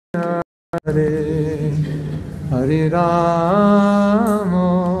Hare Hare Rama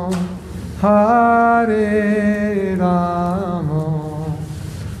Hare Rama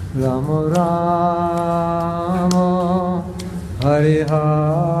Rama Rama Hare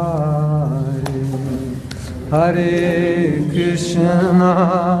Hare Hare Krishna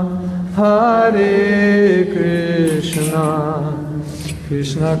Hare Krishna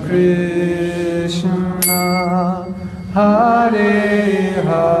Krishna Krishna Hare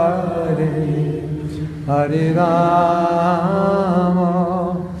Hare Hare Rama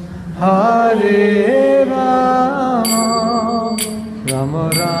Hare Rama Rama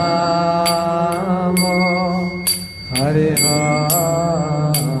Rama Hare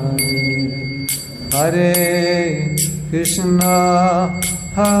Hare Hare Krishna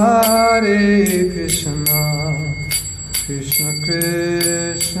Hare Krishna Krishna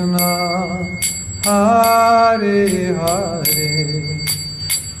Krishna Hare Hare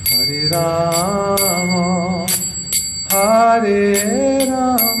Hare Rama Hare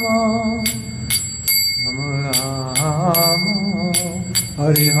Rama Rama Rama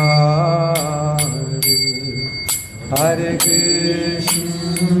Hare Hare Hare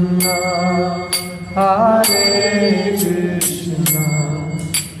Krishna Hare Krishna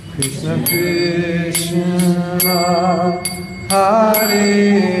Krishna Krishna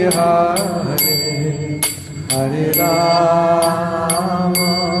Hare Hare Hare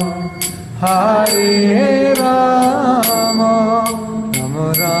Rama Hare Rama Rama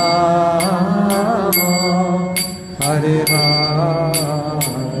Rama Hare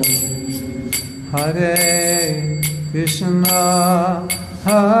Hare Hare Krishna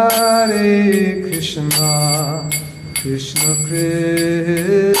Hare Krishna Krishna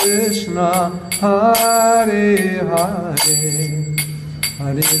Krishna Hare Hare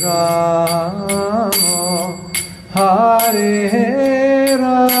Hare Rama Hare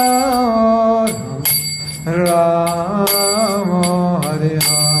Rama Rama Hare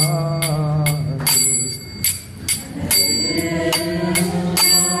Hare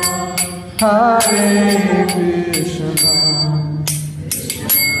Hare Krishna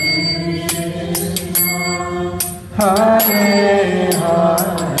Hare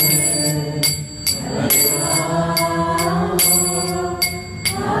Hare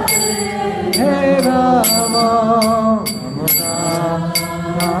Hare Rama Rama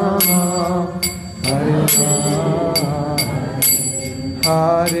Rama Hare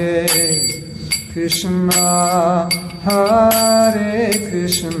Hare Krishna Hare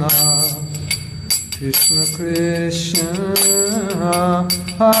Krishna Krishna Krishna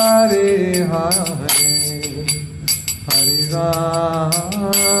Hare Hare Hare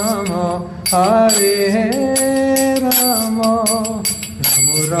Rama Hare Rama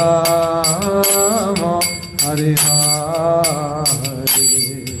Rama Rama Hare Hare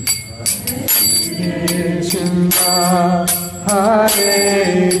Krishna Hare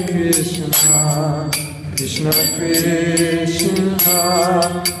Krishna Krishna Krishna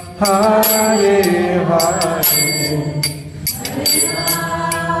Hare Hare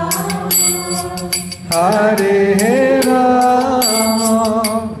Hare Rama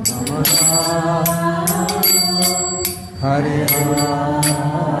Rama Hare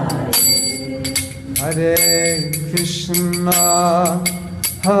Hare Krishna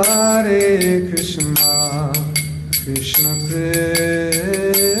Hare Krishna Krishna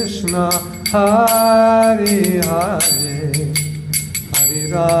Krishna Hare Hare Hare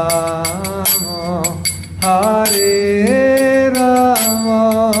Rama Hare Rama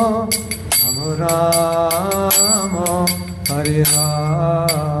Rama Rama Hare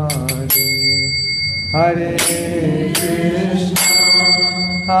Hare Hare Krishna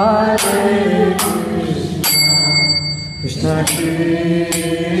Hare Krishna Krishna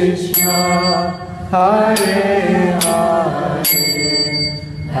Krishna Hare Hare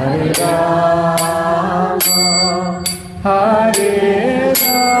Hare Rama Hare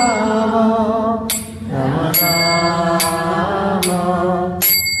Rama Rama Rama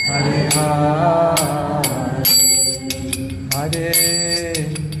Hare Hare Hare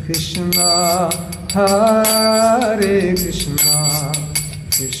Krishna Hare Krishna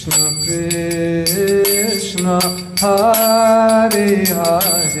Krishna Krishna Hare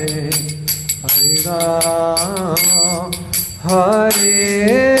Hare Hare Rama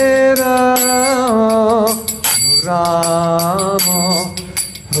Hare Rama Rama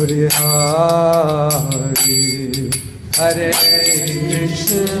Hare Hare Hare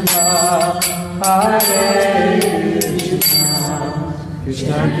Krishna Hare Krishna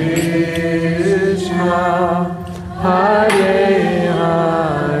Krishna Krishna Hare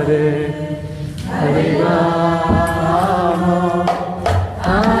Hare Hare Rama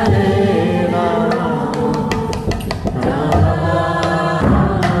Hare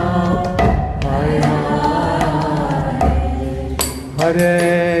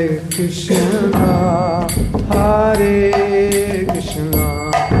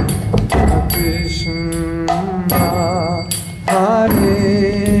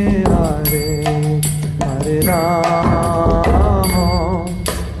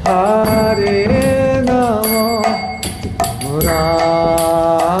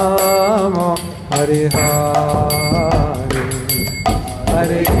Hare Hare,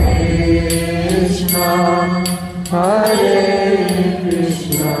 Hare Krishna, Hare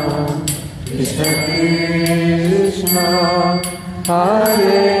Krishna, Krishna Krishna,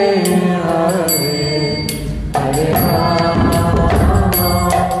 Hare Hare, Hare Rama,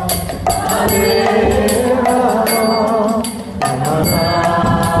 Hare Rama, Rama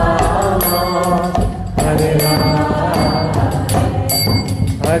Rama, Hare Rama,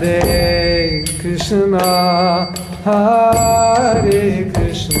 Hare Krishna, Hare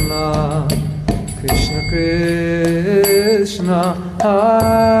Krishna, Krishna Krishna,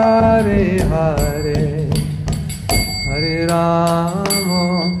 Hare Hare, Hare Rama,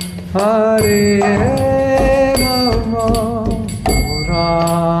 Hare Rama,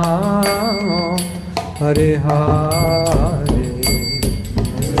 Rama, Hare Hare.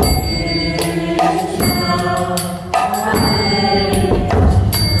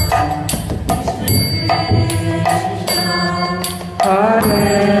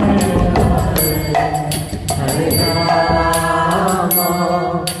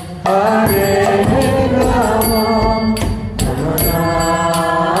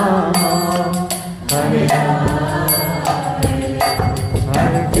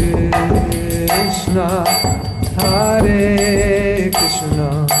 Hare Krishna,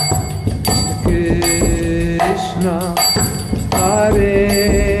 Krishna,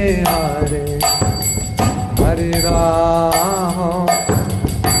 Hare Hare, Hare Rama,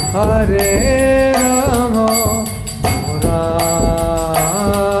 Hare Rama, Rama,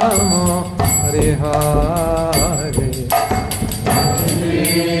 Hare Hare,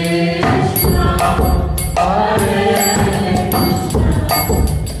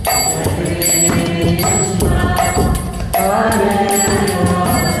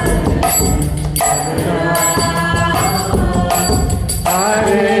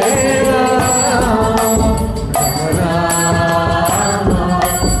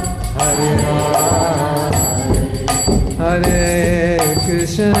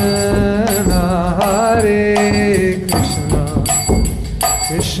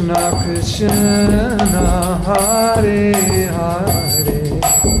 Krishna Krishna, Hare Hare,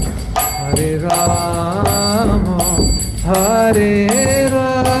 Hare Rama, Hare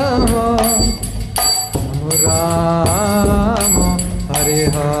Rama, Rama, Hare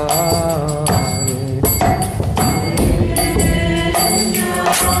Hare.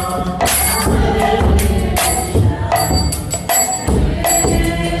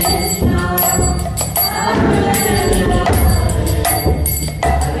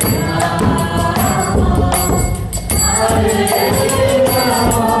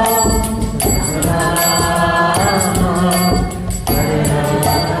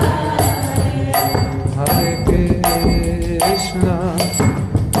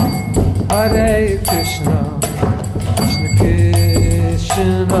 Hare Krishna, Krishna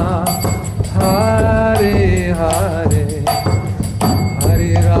Krishna, Hare Hare,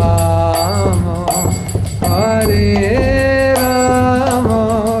 Hare Rama, Hare Rama,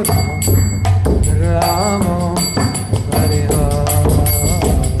 Rama, Hare Hare,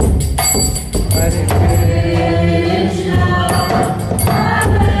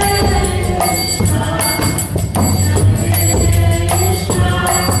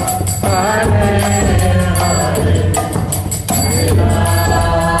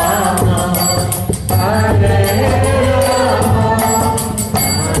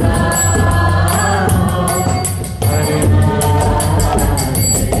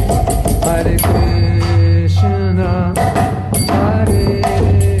 Hare Krishna, Hare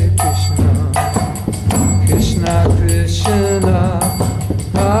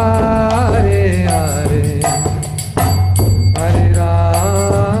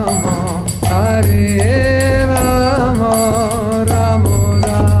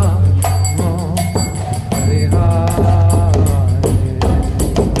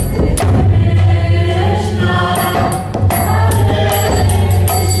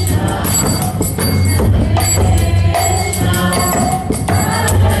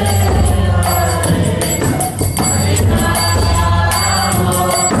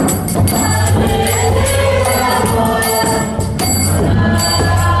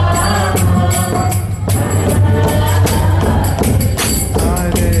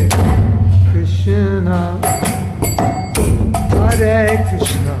Krishna, Hare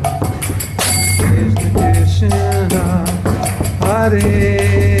Krishna, Krishna Krishna, Hare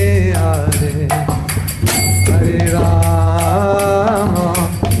Hare, Hare Rama,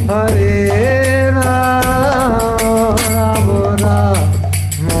 Hare Rama, Rama Rama,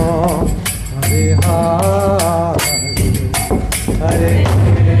 Hare Hare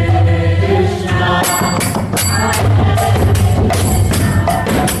Krishna.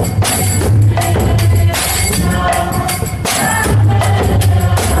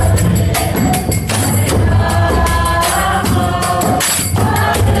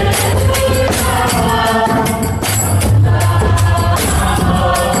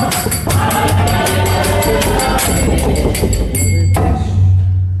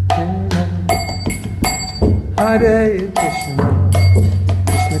 Hare Krishna,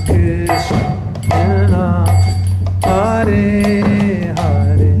 Krishna Krishna, Hare Hare,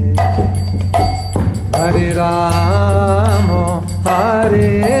 Hare Rama,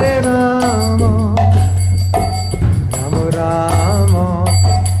 Hare Rama, Rama Rama,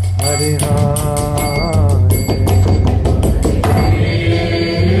 Hare Hare.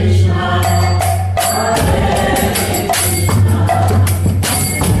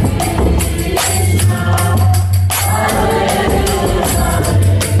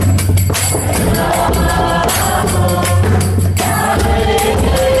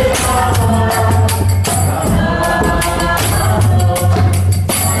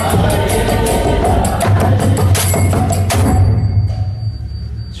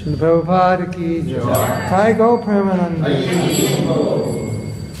 Prabhupada ki jai. Jai Go Premananda.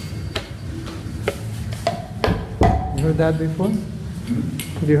 You heard that before?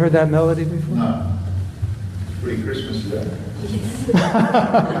 Have you heard that melody before? No. Pretty Christmas today.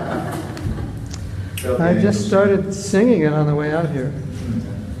 I just started singing it on the way out here.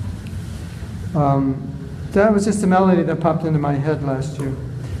 That was just a melody that popped into my head last year.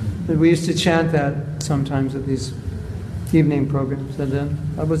 We used to chant that sometimes at these evening programs, and then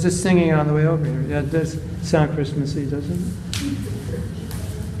I was just singing it on the way over here. Yeah, it does sound Christmassy, doesn't it?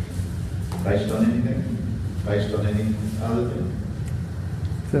 Based on anything? Based on any other thing?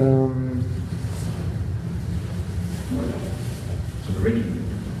 It's original.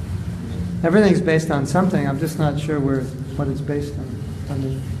 Everything's based on something. I'm just not sure what it's based on. I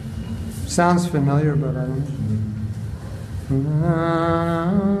mean, sounds familiar, but I don't know.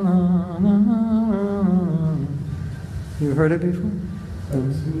 You heard it before? As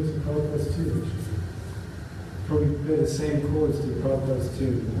soon as Prabhupada's too. Probably play the same chords to Prabhupada's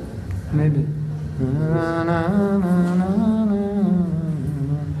too. Maybe.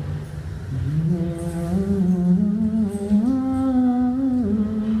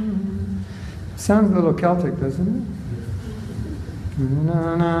 Sounds a little Celtic, doesn't it?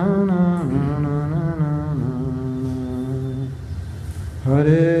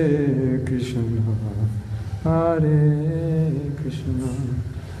 Hare Krishna, Hare Krishna,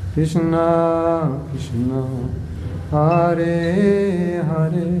 Krishna Krishna, Hare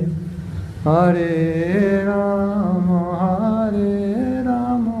Hare, Hare Rama, Hare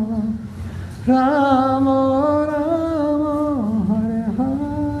Rama, Rama Rama, Hare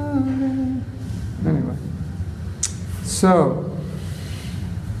Hare. Anyway, so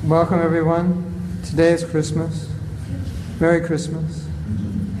welcome everyone. Today is Christmas. Merry Christmas.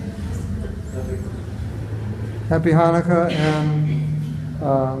 Happy Hanukkah,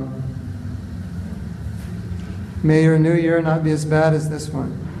 and may your new year not be as bad as this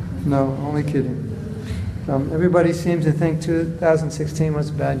one. No, only kidding. Everybody seems to think 2016 was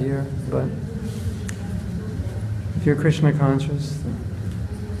a bad year, but if you're Krishna conscious,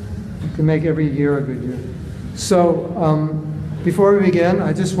 you can make every year a good year. So, before we begin,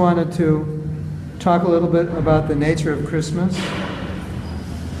 I just wanted to talk a little bit about the nature of Christmas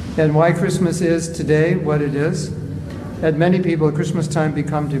and why Christmas is today what it is. And many people at Christmas time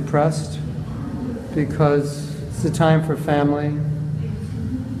become depressed because it's the time for family.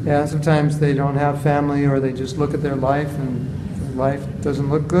 Yeah, sometimes they don't have family, or they just look at their life and life doesn't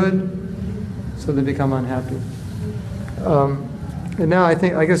look good, so they become unhappy. And now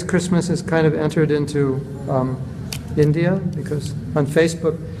I guess Christmas has kind of entered into India, because on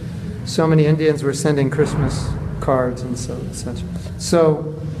Facebook so many Indians were sending Christmas cards and such.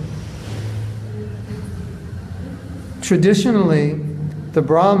 So traditionally, the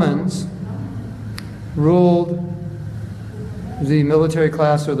Brahmins ruled the military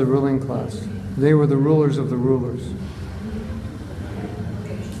class or the ruling class. They were the rulers of the rulers.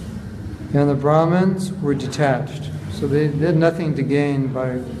 And the Brahmins were detached. So they had nothing to gain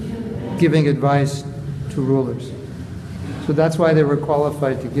by giving advice to rulers. So that's why they were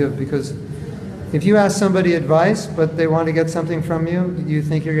qualified to give, because if you ask somebody advice, but they want to get something from you, do you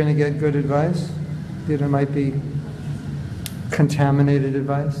think you're going to get good advice? It might be contaminated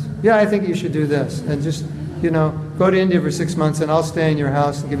advice. Yeah, I think you should do this. And just, go to India for 6 months and I'll stay in your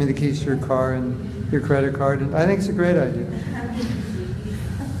house and give me the keys to your car and your credit card. And I think it's a great idea.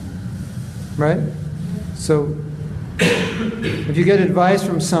 Right? So, if you get advice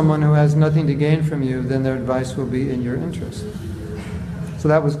from someone who has nothing to gain from you, then their advice will be in your interest. So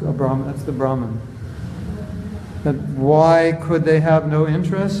that was a Brahman. That's the Brahman. And why could they have no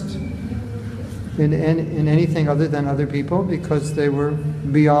interest in anything other than other people? Because they were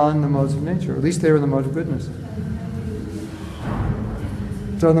beyond the modes of nature. At least they were in the mode of goodness.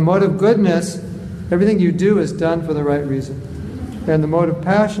 So in the mode of goodness, everything you do is done for the right reason. And the mode of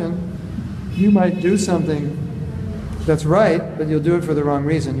passion, you might do something That's right, but you'll do it for the wrong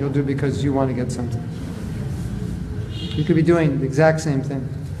reason. You'll do it because you want to get something. You could be doing the exact same thing.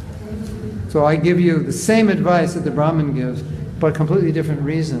 So I give you the same advice that the Brahmin gives, but a completely different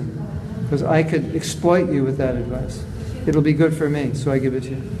reason. Because I could exploit you with that advice. It'll be good for me, so I give it to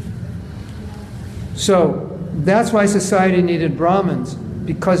you. So that's why society needed Brahmins.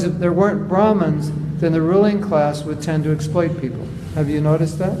 Because if there weren't Brahmins, then the ruling class would tend to exploit people. Have you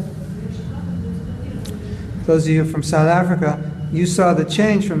noticed that? Those of you from South Africa, you saw the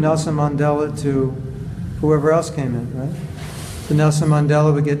change from Nelson Mandela to whoever else came in, right? So Nelson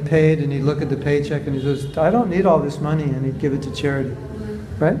Mandela would get paid and he'd look at the paycheck and he says, I don't need all this money, and he'd give it to charity,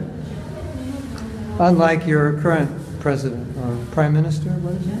 right? Unlike your current president or prime minister,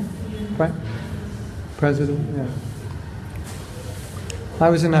 what is it? President, yeah. I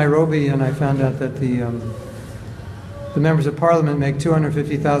was in Nairobi and I found out that the members of parliament make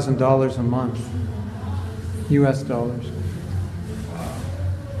 $250,000 a month, US dollars.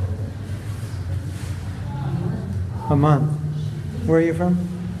 A month. Where are you from?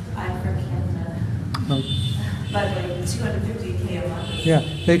 I'm from Canada. Oh. But like $250K a month. Yeah,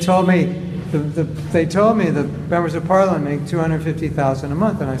 they told me the members of parliament make $250,000 a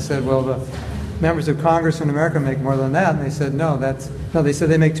month, and I said, well, the members of Congress in America make more than that, and they said, no, they said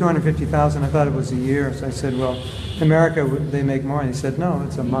they make $250,000. I thought it was a year, so I said, well, in America they make more, and he said, no,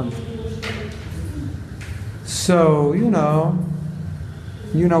 it's a month. So you know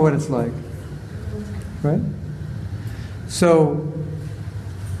what it's like, right? So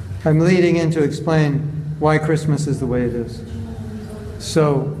I'm leading in to explain why Christmas is the way it is.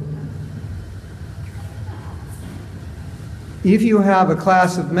 So if you have a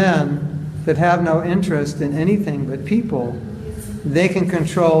class of men that have no interest in anything but people, they can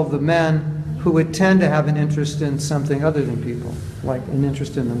control the men who would tend to have an interest in something other than people, like an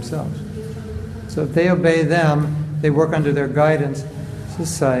interest in themselves. So if they obey them, they work under their guidance,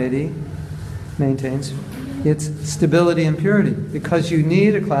 society maintains its stability and purity, because you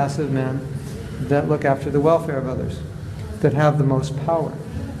need a class of men that look after the welfare of others, that have the most power,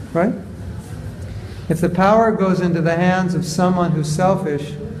 right? If the power goes into the hands of someone who's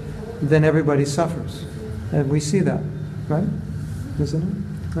selfish, then everybody suffers. And we see that, right? Isn't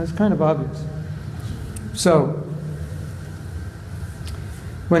it? That's kind of obvious. So,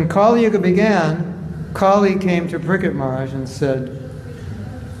 when Kali Yuga began, Kali came to Parikrit Maharaj and said,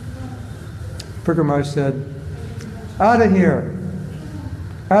 Parikrit Maharaj said, out of here,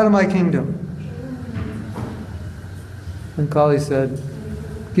 out of my kingdom. And Kali said,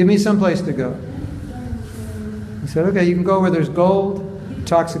 give me some place to go. He said, okay, you can go where there's gold,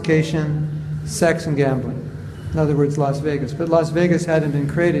 intoxication, sex, and gambling. In other words, Las Vegas. But Las Vegas hadn't been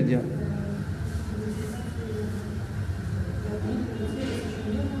created yet.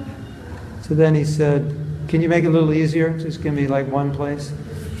 So then he said, can you make it a little easier? Just give me like one place.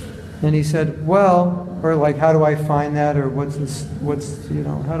 And he said, well, or like, how do I find that? Or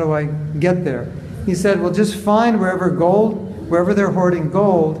how do I get there? He said, well, just find wherever they're hoarding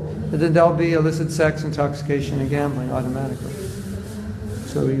gold, and then there'll be illicit sex, intoxication, and gambling automatically.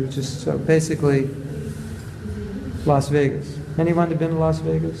 So basically, Las Vegas. Anyone have been to Las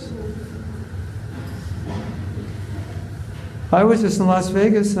Vegas? I was just in Las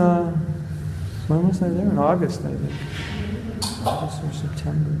Vegas, when was I there? In August, I think. August or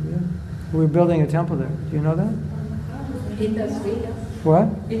September, yeah. We were building a temple there. Do you know that? In Las Vegas. What?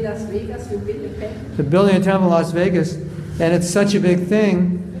 In Las Vegas, you build a temple. They're building a temple in Las Vegas, and it's such a big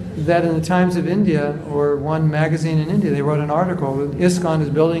thing that in the Times of India, or one magazine in India, they wrote an article, ISKCON is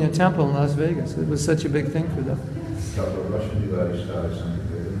building a temple in Las Vegas. It was such a big thing for them. A couple of Russian devotees started something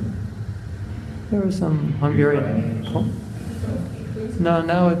there, didn't There were some Hungarian. Oh. No,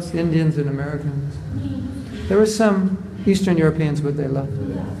 now it's Indians and Americans. There were some Eastern Europeans, but they left.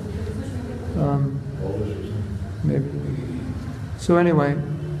 Maybe. So anyway,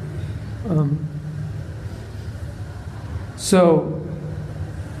 so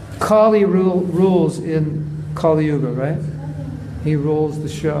Kali rules in Kali Yuga, right? He rules the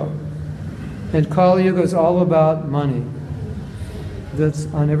show. And Kali Yuga is all about money. That's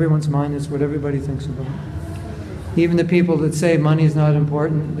on everyone's mind. It's what everybody thinks about. Even the people that say money is not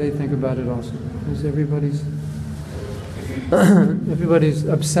important, they think about it also. Because everybody's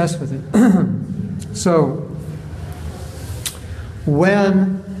obsessed with it. So,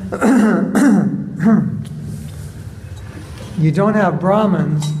 when you don't have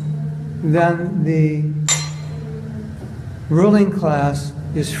Brahmins, then the ruling class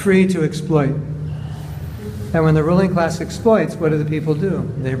is free to exploit. And when the ruling class exploits, what do the people do?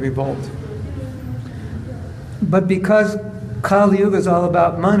 They revolt. But because Kali Yuga is all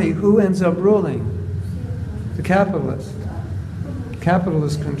about money, who ends up ruling? The capitalists.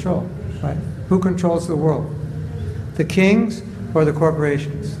 Capitalist control, right? Who controls the world? The kings or the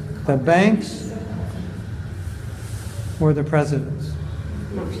corporations? The banks or the presidents?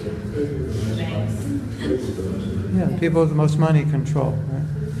 Yeah, people with the most money control, right?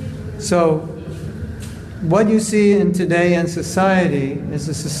 So, what you see in today in society is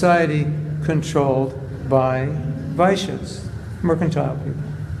a society controlled by Vaishyas, mercantile people.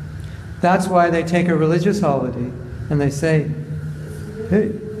 That's why they take a religious holiday and they say,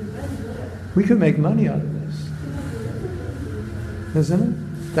 hey, we could make money out of this. Isn't it?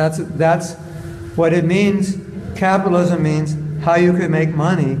 That's what it means. Capitalism means how you can make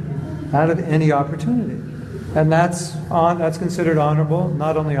money out of any opportunity. And that's considered honorable.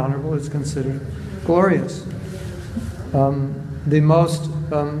 Not only honorable, it's considered glorious. There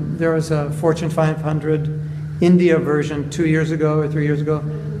was a Fortune 500 India version 2 years ago or 3 years ago.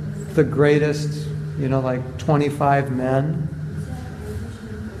 The greatest, like 25 men.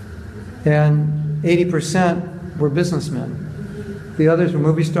 And 80% were businessmen. The others were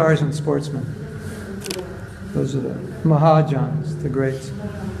movie stars and sportsmen. Those are the Mahajans, the greats.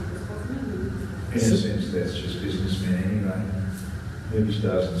 In a sense, that's just businessmen anyway. Movie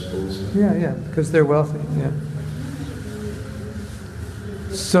stars and sportsmen. Yeah, because they're wealthy, yeah.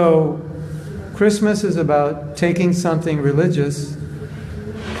 So, Christmas is about taking something religious,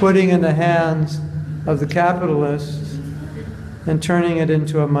 putting in the hands of the capitalists, and turning it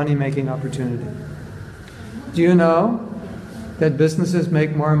into a money-making opportunity. Do you know that businesses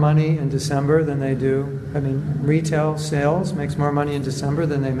make more money in December than they do? Retail sales makes more money in December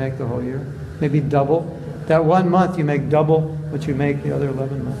than they make the whole year. Maybe double. That 1 month you make double what you make the other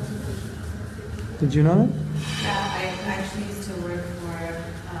 11 months. Did you know that? Yeah, I actually used to work for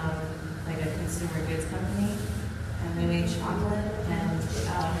like a consumer goods company, and we made chocolate, and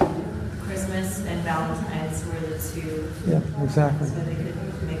Christmas and Valentine's were the two. Yeah, exactly. So they could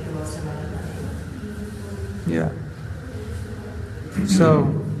make the most amount of money. Yeah.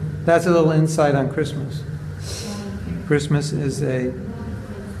 So that's a little insight on Christmas. Christmas is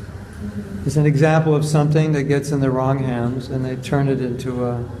an example of something that gets in the wrong hands and they turn it into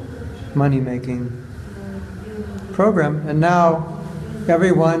a money-making program. And now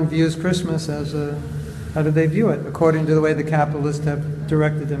everyone views Christmas as how do they view it? According to the way the capitalists have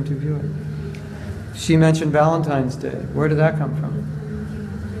directed them to view it. She mentioned Valentine's Day. Where did that come from?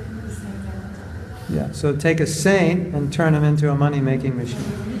 Yeah, so take a saint and turn him into a money-making machine.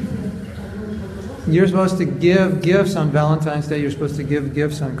 You're supposed to give gifts on Valentine's Day. You're supposed to give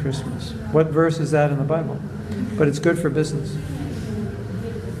gifts on Christmas. What verse is that in the Bible? But it's good for business.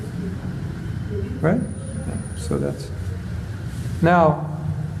 Right? Yeah, so that's... Now,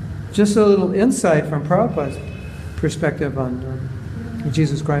 just a little insight from Prabhupada's perspective on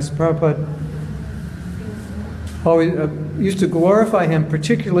Jesus Christ. Prabhupada always used to glorify him,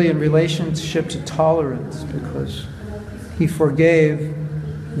 particularly in relationship to tolerance, because he forgave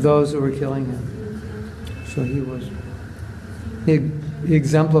those who were killing him. So he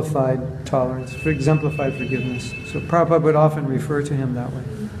exemplified tolerance, exemplified forgiveness. So Prabhupada would often refer to him that way.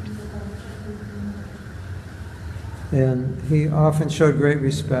 And he often showed great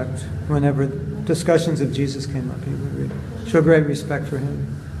respect whenever discussions of Jesus came up. He would show great respect for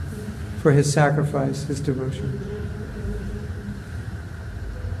him, for his sacrifice, his devotion.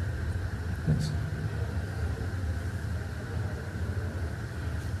 Yes.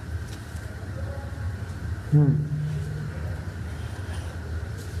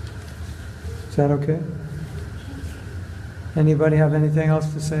 Is that okay? Anybody have anything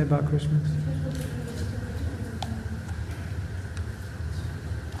else to say about Christmas?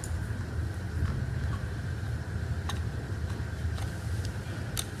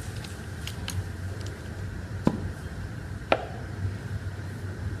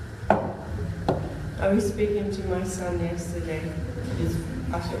 I was speaking to my son yesterday.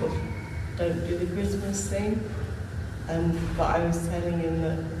 I sort of don't do the Christmas thing, but I was telling him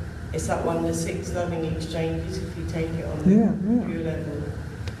that it's like one of the 6 loving exchanges if you take it on the pure level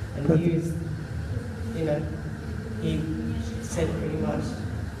and use, he said pretty much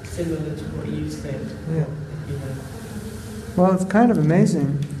similar to what you said. Yeah. Well, it's kind of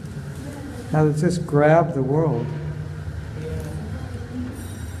amazing how it's just grabbed the world.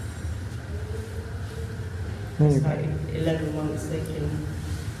 It's like 11 months they can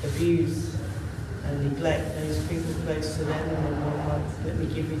abuse and neglect those people close to them, and then 1 month, let me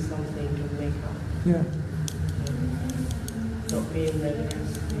give you something and make up. Yeah. Not being there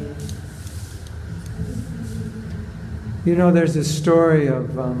because there's this story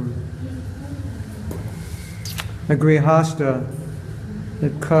of a grihasta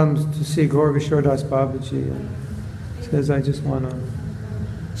that comes to see Gaura Kishordas Babaji and says, I just want to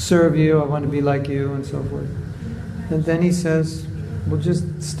serve you, I want to be like you, and so forth. And then he says, well,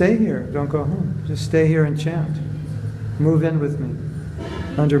 just stay here, don't go home. Just stay here and chant. Move in with me,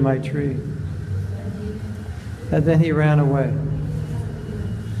 under my tree. And then he ran away.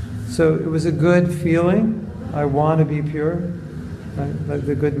 So it was a good feeling. I want to be pure, right? Like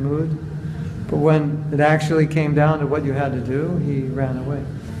the good mood. But when it actually came down to what you had to do, he ran away.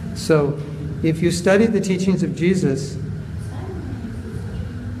 So if you study the teachings of Jesus,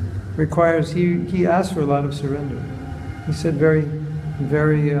 requires, he asked for a lot of surrender. He said very,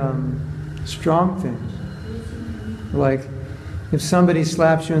 very strong things. Like, if somebody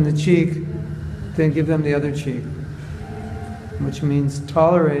slaps you in the cheek, then give them the other cheek. Which means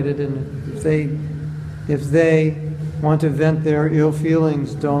tolerate it, and if they want to vent their ill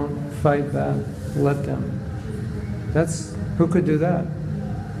feelings, don't fight back. Let them. Who could do that?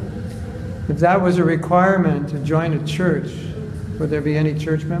 If that was a requirement to join a church, would there be any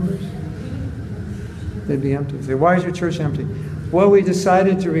church members? They'd be empty. Say, why is your church empty? Well, we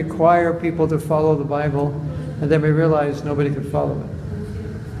decided to require people to follow the Bible, and then we realized nobody could follow it.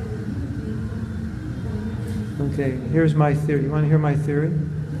 Okay, here's my theory. You want to hear my theory?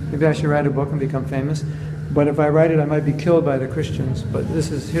 Maybe I should write a book and become famous. But if I write it, I might be killed by the Christians. But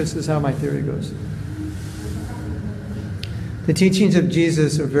this is how my theory goes. The teachings of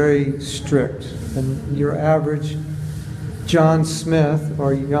Jesus are very strict. And your average John Smith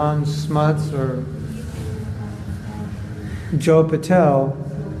or Jan Smuts or Joe Patel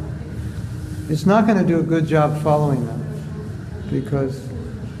is not going to do a good job following them. Because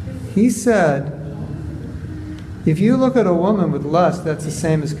he said, if you look at a woman with lust, that's the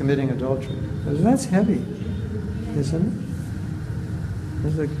same as committing adultery. That's heavy, isn't it?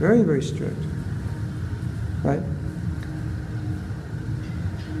 It's like very, very strict. Right?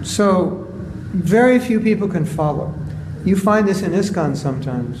 So, very few people can follow. You find this in ISKCON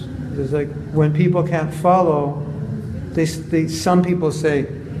sometimes. There's like, when people can't follow, some people say,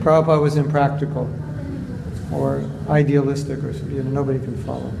 Prabhupada was impractical, or idealistic, or something, nobody can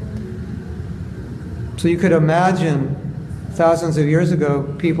follow. So you could imagine, thousands of years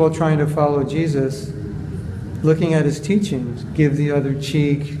ago, people trying to follow Jesus, looking at his teachings, give the other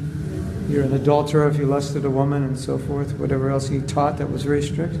cheek, you're an adulterer if you lusted a woman, and so forth, whatever else he taught that was very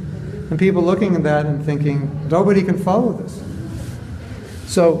strict. And people looking at that and thinking, nobody can follow this.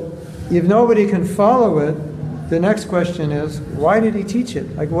 So, if nobody can follow it, the next question is, why did he teach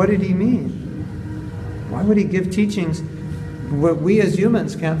it? Like, what did he mean? Why would he give teachings what we as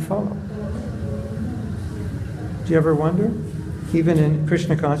humans can't follow? Do you ever wonder? Even in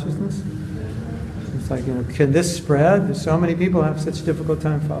Krishna consciousness? It's like, can this spread? Do so many people have such a difficult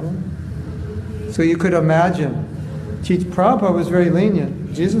time following? So you could imagine. Prabhupada was very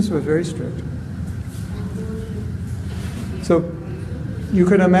lenient. Jesus was very strict. So you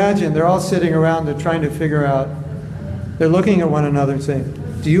could imagine, they're all sitting around, they're trying to figure out, they're looking at one another and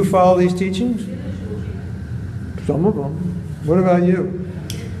saying, do you follow these teachings? Some of them. What about you?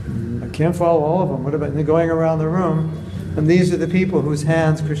 I can't follow all of them. What about, and they're going around the room, and these are the people whose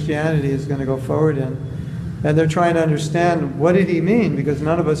hands Christianity is going to go forward in. And they're trying to understand, what did he mean? Because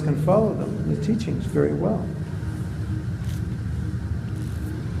none of us can follow them, the teachings, very well.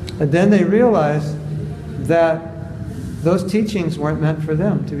 And then they realize that those teachings weren't meant for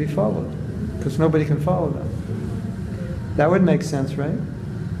them to be followed, because nobody can follow them. That would make sense, right?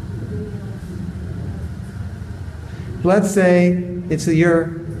 Let's say it's the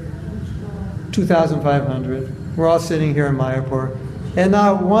year 2500. We're all sitting here in Mayapur, and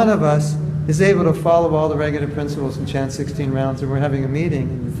not one of us is able to follow all the regular principles and chant 16 rounds, and we're having a meeting,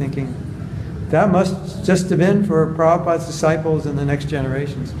 and you're thinking, that must just have been for Prabhupada's disciples and the next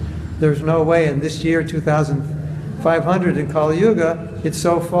generations. There's no way in this year, 2500 in Kali Yuga, it's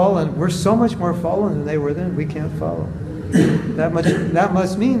so fallen. We're so much more fallen than they were then. We can't follow. That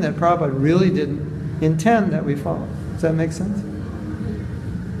must mean that Prabhupada really didn't intend that we follow. Does that make sense?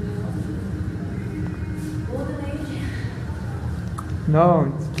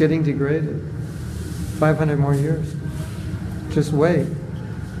 No, it's getting degraded. 500 more years. Just wait.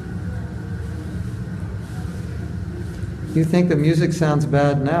 You think the music sounds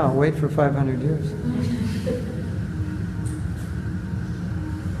bad now, wait for 500 years.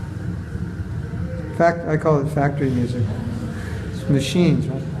 In fact, I call it factory music. It's machines,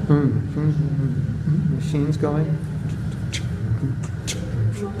 right? Machines going.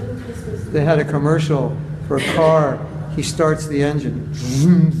 They had a commercial for a car. He starts the engine.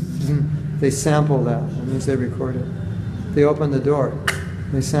 They sample that. That means they record it. They open the door.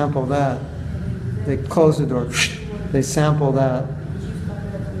 They sample that. They close the door. They sample that.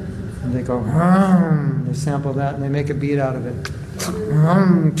 And they go, "Hum," they sample that and they make a beat out of it.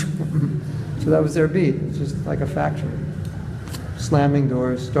 "Hum." So that was their beat. It's just like a factory. Slamming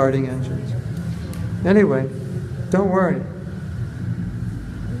doors, starting engines. Anyway, don't worry.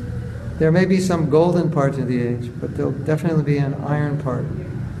 There may be some golden part to the age, but there'll definitely be an iron part.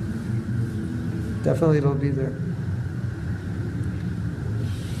 Definitely it'll be there.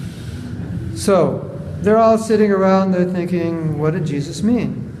 So, they're all sitting around, they're thinking, what did Jesus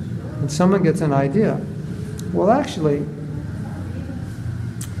mean? And someone gets an idea. Well, actually,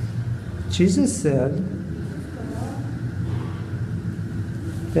 Jesus said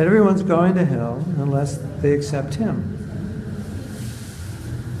that everyone's going to hell unless they accept Him.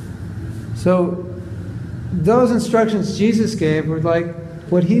 So, those instructions Jesus gave were like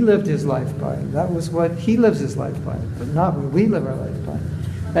what He lived His life by. That was what He lives His life by, but not what we live our life by.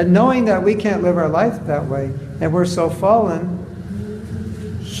 And knowing that we can't live our life that way, and we're so fallen,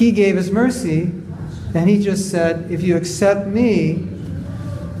 He gave His mercy, and He just said, if you accept me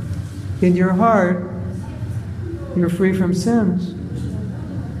in your heart, you're free from sins.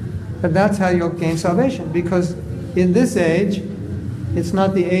 And that's how you'll gain salvation. Because in this age, it's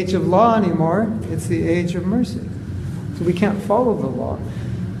not the age of law anymore, it's the age of mercy. So we can't follow the law.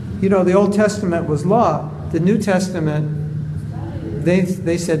 You know, the Old Testament was law. The New Testament,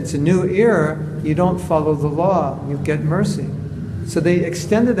 they said it's a new era, you don't follow the law, you get mercy. So they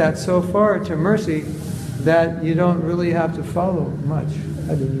extended that so far to mercy that you don't really have to follow much.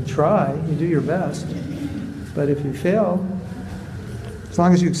 I mean, you try, you do your best, but if you fail, as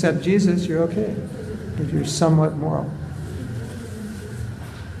long as you accept Jesus, you're okay, if you're somewhat moral.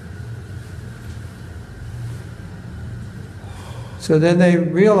 So then they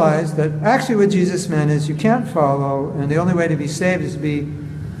realized that actually what Jesus meant is you can't follow, and the only way to be saved is to be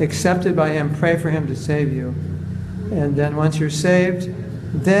accepted by Him, pray for Him to save you. And then once you're saved,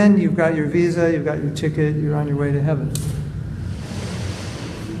 then you've got your visa, you've got your ticket, you're on your way to heaven.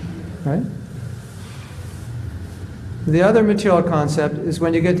 Right? The other material concept is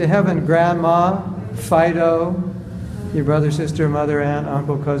when you get to heaven, grandma, Fido, your brother, sister, mother, aunt,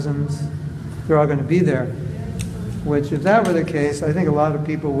 uncle, cousins, they're all going to be there. Which, if that were the case, I think a lot of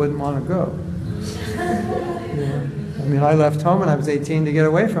people wouldn't want to go. Yeah. I mean, I left home when I was 18 to get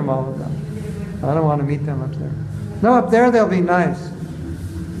away from all of them. I don't want to meet them up there. No, up there they'll be nice.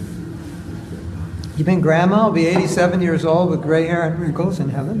 You mean grandma will be 87 years old with gray hair and goes in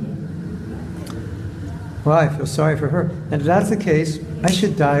heaven? Well, I feel sorry for her. And if that's the case, I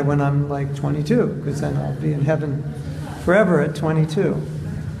should die when I'm like 22, because then I'll be in heaven forever at 22.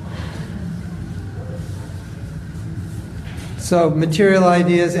 So material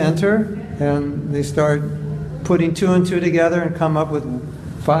ideas enter, and they start putting 2 and 2 together and come up with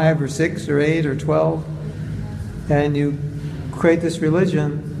 5 or 6 or 8 or 12. And you create this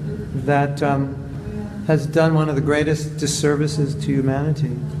religion that has done one of the greatest disservices to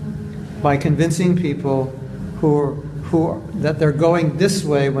humanity by convincing people that they're going this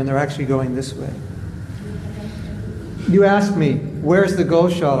way when they're actually going this way. You ask me, where's the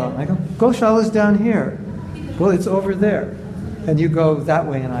Goshala? I go, Goshala is down here. Well, it's over there. And you go that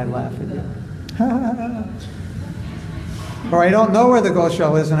way, and I laugh at you. Or I don't know where the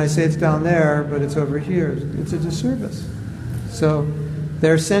Goshala is, and I say it's down there, but it's over here. It's a disservice. So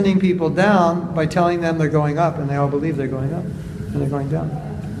they're sending people down by telling them they're going up, and they all believe they're going up, and they're going down.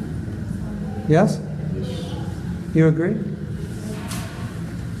 Yes? You agree?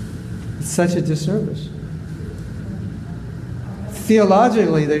 It's such a disservice.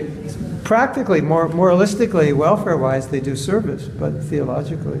 Theologically, practically, moralistically, welfare-wise, they do service, but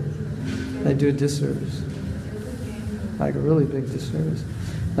theologically, they do a disservice. Like a really big disservice.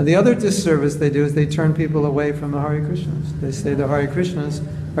 And the other disservice they do is they turn people away from the Hare Krishnas. They say the Hare Krishnas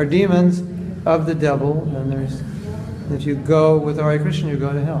are demons of the devil, and if you go with the Hare Krishna, you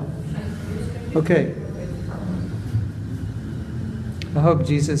go to hell. Okay. I hope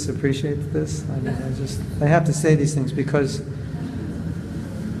Jesus appreciates this. I mean, I have to say these things because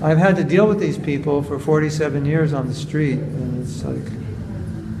I've had to deal with these people for 47 years on the street, and it's like,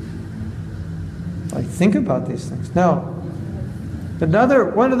 I think about these things. Now,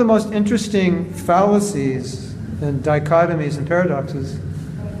 one of the most interesting fallacies and dichotomies and paradoxes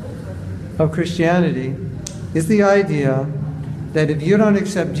of Christianity is the idea that if you don't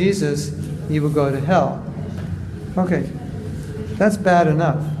accept Jesus, you will go to hell. Okay, that's bad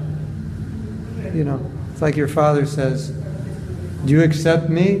enough. You know, it's like your father says, do you accept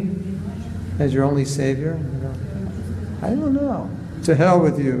me as your only Savior? And you go, I don't know. To hell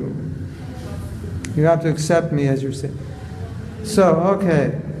with you. You have to accept me as your Savior. So,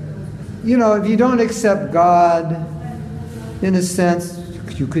 okay. You know, if you don't accept God, in a sense,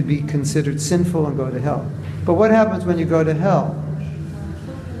 you could be considered sinful and go to hell. But what happens when you go to hell?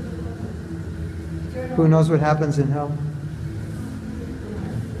 Who knows what happens in hell?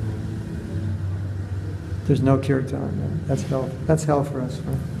 There's no kirtan. That's hell. That's hell for us.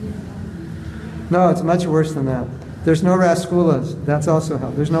 Right? No, it's much worse than that. There's no raskulas. That's also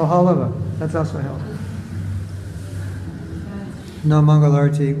hell. There's no halava. That's also hell. No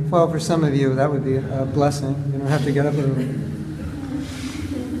mangalarti. Well, for some of you, that would be a blessing. You don't have to get up early.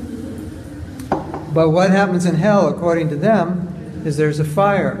 But what happens in hell, according to them, is there's a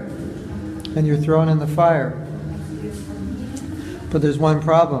fire. And you're thrown in the fire. But there's one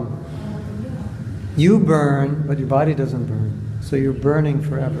problem. You burn, but your body doesn't burn. So you're burning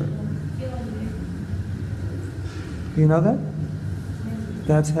forever. You know that?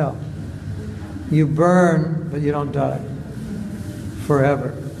 That's hell. You burn, but you don't die.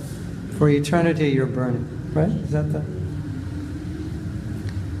 Forever. For eternity you're burning. Right? Is that the...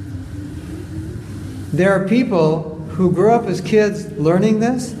 There are people who grew up as kids learning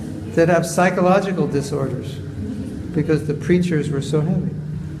this that have psychological disorders because the preachers were so heavy.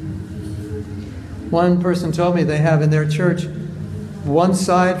 One person told me they have in their church one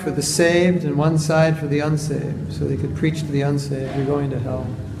side for the saved and one side for the unsaved, so they could preach to the unsaved, you're going to hell.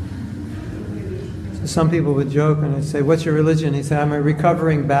 So some people would joke and I'd say, what's your religion? He'd say, I'm a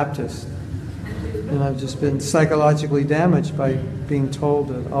recovering Baptist. And I've just been psychologically damaged by being told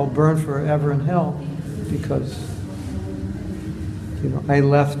that I'll burn forever in hell because I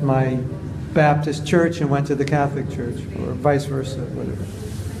left my Baptist church and went to the Catholic church, or vice versa, whatever.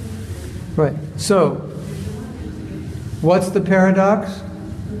 Right. So, what's the paradox?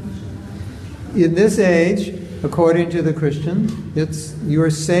 In this age, according to the Christian, it's you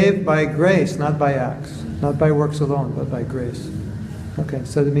are saved by grace, not by acts, not by works alone, but by grace. Okay,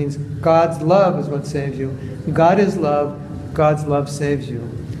 so that means God's love is what saves you. God is love. God's love saves you.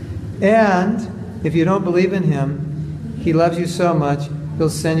 And if you don't believe in Him, He loves you so much, He'll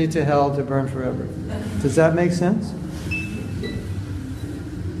send you to hell to burn forever. Does that make sense?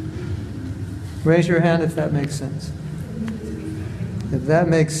 Raise your hand if that makes sense. If that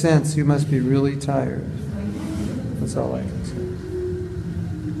makes sense, you must be really tired. That's all I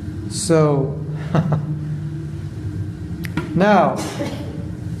can say. So, now,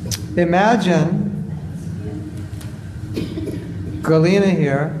 imagine Galina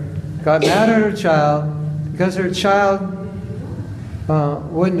here got mad at her child because her child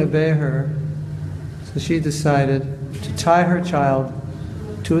wouldn't obey her. So she decided to tie her child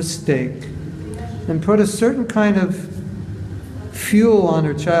to a stake and put a certain kind of fuel on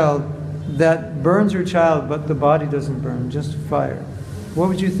her child that burns her child, but the body doesn't burn, just fire. What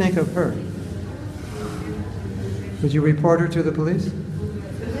would you think of her? Would you report her to the police?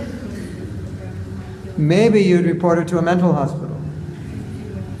 Maybe you'd report her to a mental hospital.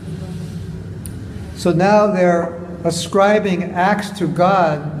 So now they're ascribing acts to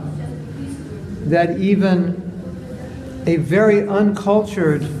God that even a very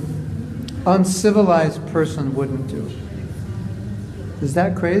uncultured, uncivilized person wouldn't do. Is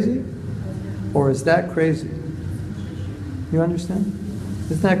that crazy? Or is that crazy? You understand?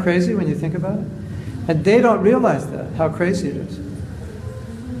 Isn't that crazy when you think about it? And they don't realize that, how crazy it is.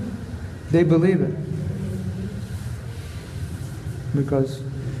 They believe it. Because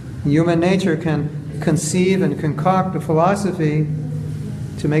human nature can conceive and concoct a philosophy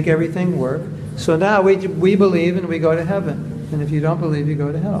to make everything work. So now we believe and we go to heaven. And if you don't believe, you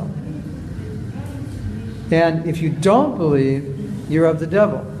go to hell. And if you don't believe, you're of the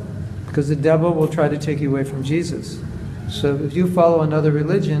devil. Because the devil will try to take you away from Jesus. So if you follow another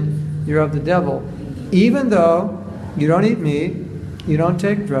religion, you're of the devil. Even though you don't eat meat, you don't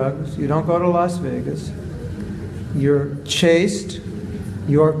take drugs, you don't go to Las Vegas, you're chaste,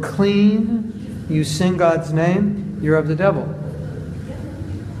 you're clean, you sing God's name, you're of the devil.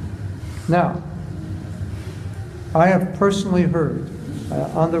 Now, I have personally heard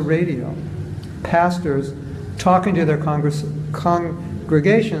on the radio pastors talking to their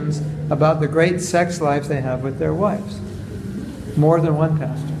congregations about the great sex lives they have with their wives. More than one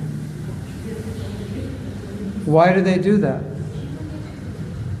pastor. Why do they do that?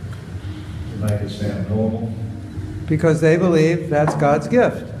 To make it sound normal. Because they believe that's God's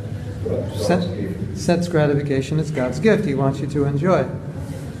gift. God's gift. Sense gratification is God's gift. He wants you to enjoy it.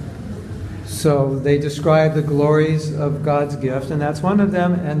 So they describe the glories of God's gift, and that's one of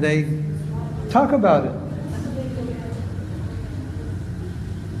them, and they talk about it.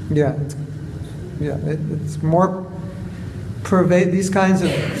 It's more pervasive. These kinds of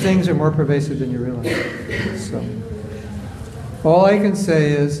things are more pervasive than you realize. So, all I can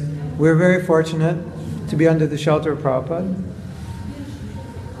say is we're very fortunate to be under the shelter of Prabhupada.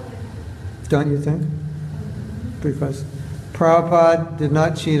 Don't you think? Because Prabhupada did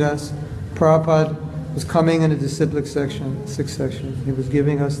not cheat us. Prabhupada was coming in a disciplic succession. He was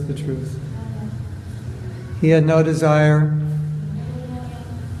giving us the truth. He had no desire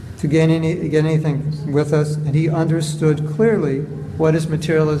to get anything with us, and he understood clearly what is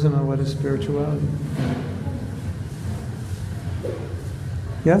materialism and what is spirituality.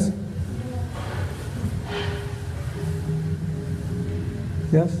 Yes?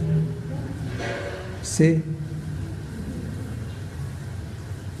 Yes? See?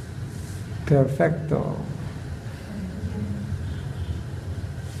 Perfecto.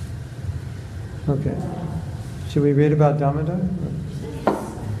 Okay. Should we read about Damodar?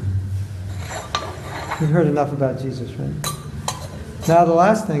 We've heard enough about Jesus, right? Now the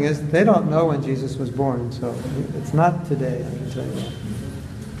last thing is, they don't know when Jesus was born, so it's not today, I can tell you.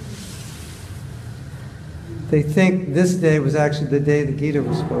 They think this day was actually the day the Gita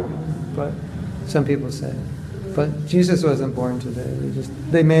was spoken, but some people say. But Jesus wasn't born today.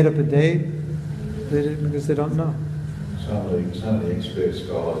 They made up a date because they don't know. Some of the expert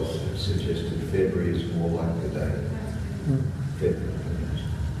scholars have suggested February is more like the date. February.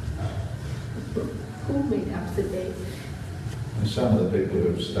 Who made up the date? And some of the people who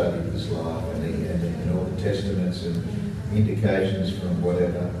have studied his life and all the testaments and indications from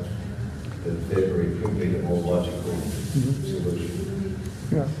whatever, that February could be the more logical solution.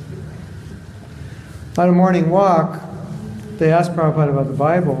 Yeah. On a morning walk, they asked Prabhupada about the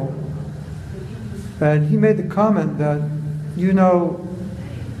Bible, and he made the comment that,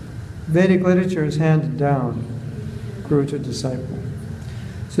 Vedic literature is handed down, guru to disciple.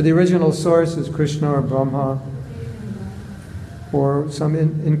 So the original source is Krishna or Brahma, or some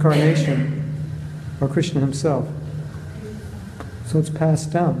incarnation, or Krishna himself. So it's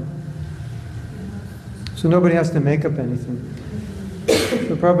passed down. So nobody has to make up anything.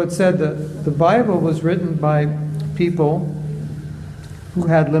 So Prabhupada said that the Bible was written by people who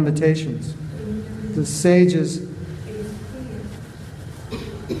had limitations. The sages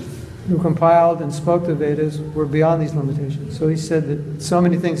who compiled and spoke the Vedas were beyond these limitations. So he said that so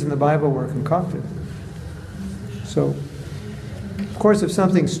many things in the Bible were concocted. So, of course, if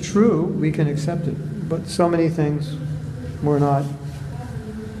something's true, we can accept it. But so many things were not,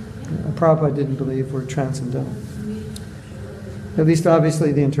 Prabhupada didn't believe were transcendental. At least,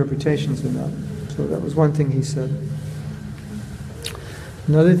 obviously, the interpretations are not. So that was one thing he said.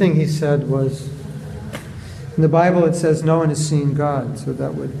 Another thing he said was, in the Bible it says no one has seen God. So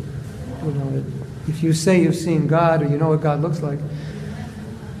that would, if you say you've seen God or you know what God looks like,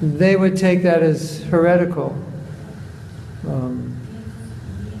 they would take that as heretical.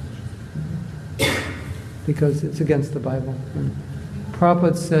 Because it's against the Bible. And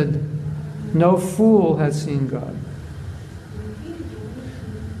Prabhupada said, no fool has seen God.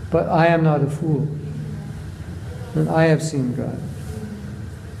 But I am not a fool. And I have seen God.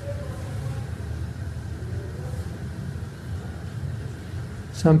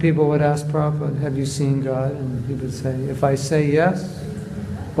 Some people would ask Prabhupada, have you seen God? And he would say, if I say yes,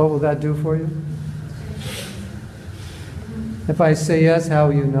 what will that do for you? If I say yes, how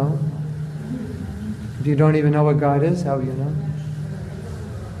will you know? If you don't even know what God is, how will you know?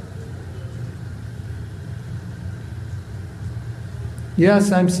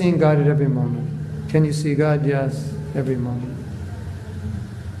 Yes, I'm seeing God at every moment. Can you see God? Yes, every moment.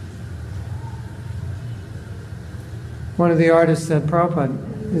 One of the artists said,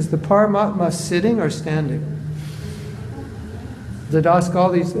 Prabhupada, is the Paramatma sitting or standing? They'd ask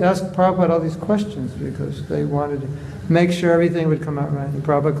Prabhupada all these questions because they wanted to make sure everything would come out right. And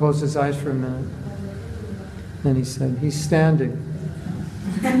Prabhupada closed his eyes for a minute. And he said, he's standing.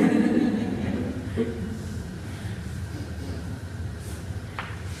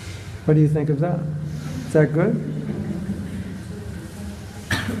 What do you think of that? Is that good?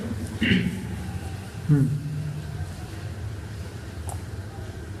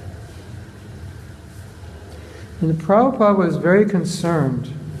 And Prabhupada was very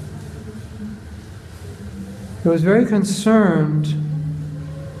concerned. He was very concerned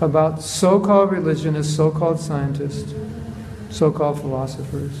about so-called religionists, so-called scientists, so-called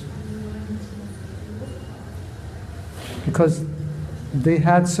philosophers. Because they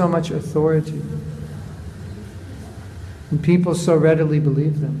had so much authority. And people so readily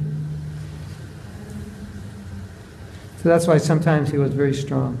believed them. So that's why sometimes he was very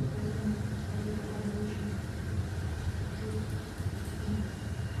strong.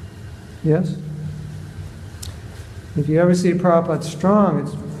 Yes? If you ever see Prabhupada strong,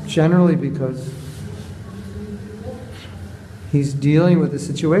 it's generally because he's dealing with a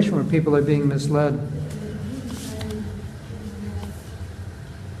situation where people are being misled.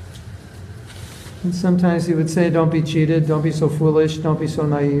 And sometimes he would say, don't be cheated, don't be so foolish, don't be so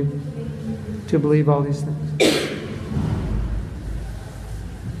naive to believe all these things.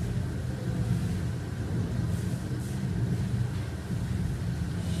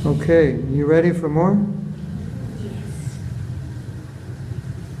 Okay, you ready for more?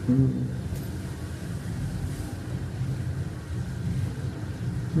 Hmm.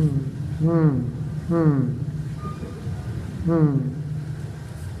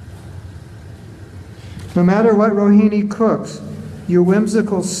 No matter what Rohini cooks, your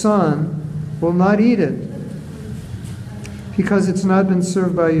whimsical son will not eat it because it's not been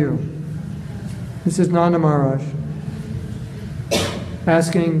served by you. This is Nanda Maharaj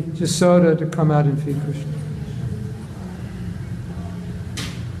asking Jasoda to come out and feed Krishna.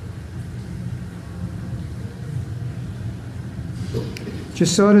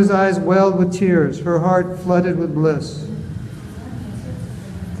 Jasoda's eyes welled with tears, her heart flooded with bliss.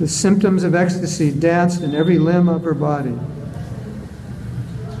 The symptoms of ecstasy danced in every limb of her body.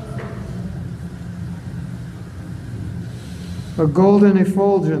 A golden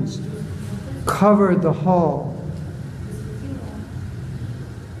effulgence covered the hall.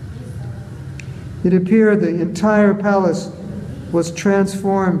 It appeared the entire palace was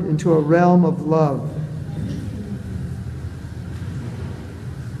transformed into a realm of love.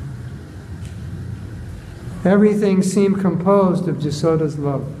 Everything seemed composed of Jasoda's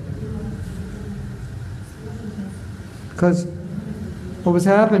love. Because what was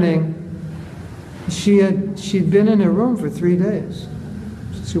happening, she'd been in a room for 3 days.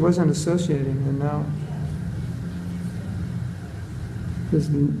 She wasn't associating, and now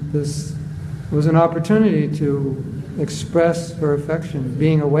this was an opportunity to express her affection,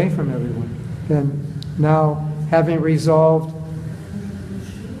 being away from everyone. And now, having resolved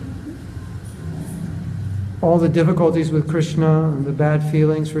all the difficulties with Krishna and the bad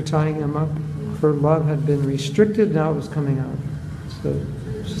feelings for tying him up, her love had been restricted, now it was coming out. So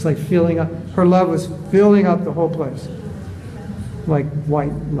it's just like filling up, her love was filling up the whole place, like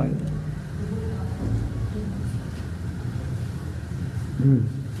white light.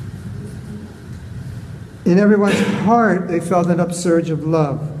 In everyone's heart, they felt an upsurge of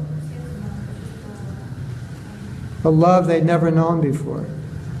love. A love they'd never known before.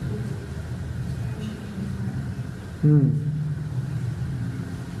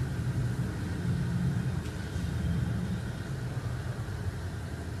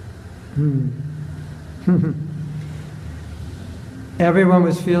 Everyone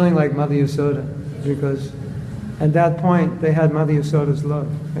was feeling like Mother Yasoda, because at that point they had Mother Yasoda's love.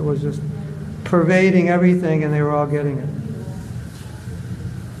 It was just pervading everything, and they were all getting it.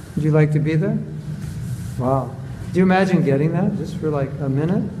 Would you like to be there? Wow. Do you imagine getting that just for like a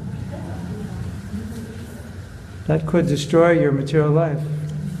minute? That could destroy your material life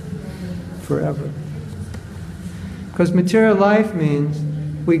forever. Because material life means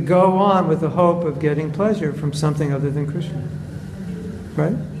we go on with the hope of getting pleasure from something other than Krishna.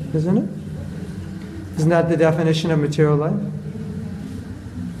 Right? Isn't it? Isn't that the definition of material life?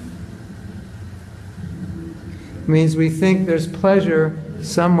 It means we think there's pleasure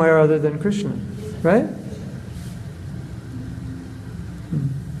somewhere other than Krishna. Right?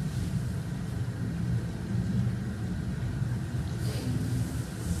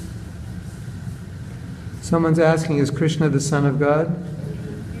 Someone's asking, is Krishna the son of God?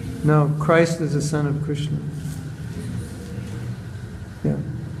 No, Christ is the son of Krishna. Yeah.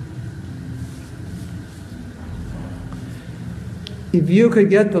 If you could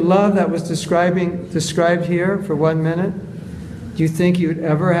get the love that was described here for 1 minute, do you think you'd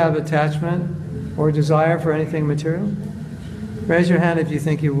ever have attachment or desire for anything material? Raise your hand if you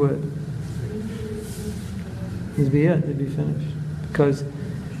think you would. It'd be it. It'd be finished. Because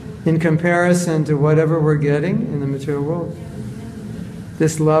in comparison to whatever we're getting in the material world,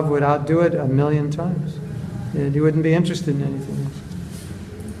 this love would outdo it 1,000,000 times. And you wouldn't be interested in anything else.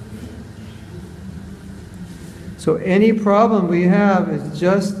 So any problem we have is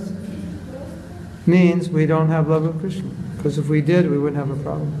just means we don't have love of Krishna. Because if we did, we wouldn't have a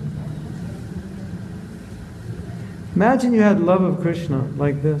problem. Imagine you had love of Krishna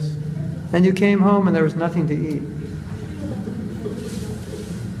like this, and you came home and there was nothing to eat.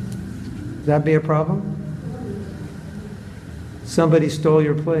 Would that be a problem? Somebody stole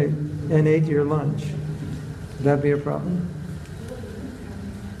your plate and ate your lunch. Would that be a problem?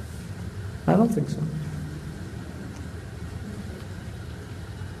 I don't think so.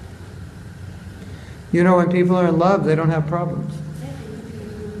 You know, when people are in love, they don't have problems.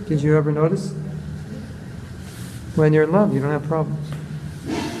 Did you ever notice? When you're in love, you don't have problems.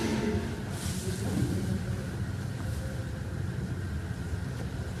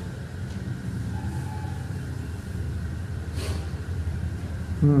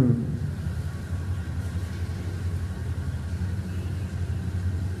 Hmm.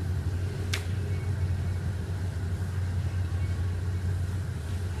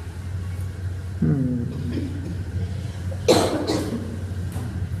 Hmm.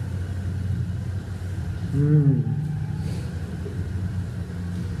 Hmm.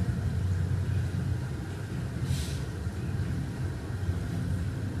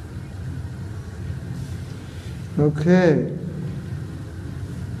 Okay.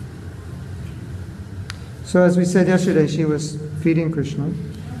 So as we said yesterday, she was feeding Krishna.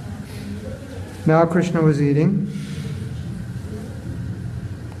 Now Krishna was eating.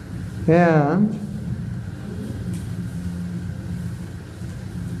 And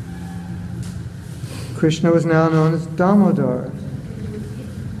Krishna was now known as Damodar.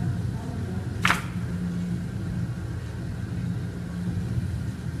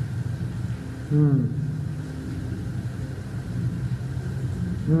 Hmm.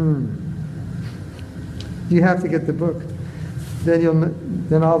 Hmm. You have to get the book.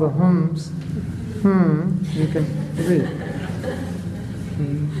 Then all the hums, you can read.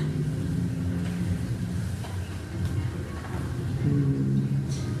 Hmm. Hmm.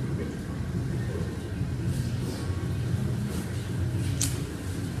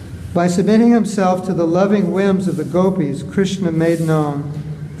 By submitting himself to the loving whims of the gopis, Krishna made known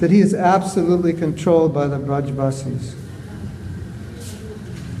that he is absolutely controlled by the Brajvasis.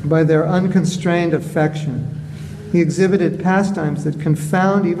 By their unconstrained affection, he exhibited pastimes that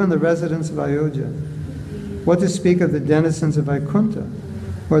confound even the residents of Ayodhya. What to speak of the denizens of Vaikuntha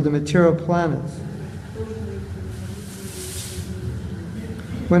or the material planets?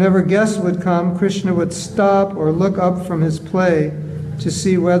 Whenever guests would come, Krishna would stop or look up from his play to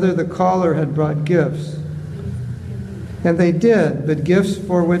see whether the caller had brought gifts. And they did, but gifts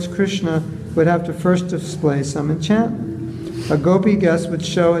for which Krishna would have to first display some enchantment. A gopi guest would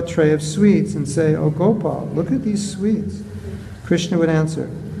show a tray of sweets and say, "Oh Gopal, look at these sweets." Krishna would answer,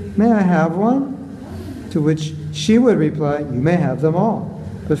 "May I have one?" To which she would reply, "You may have them all.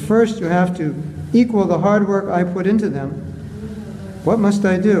 But first you have to equal the hard work I put into them. What must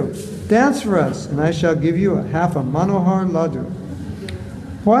I do? Dance for us, and I shall give you half a manohar laddu."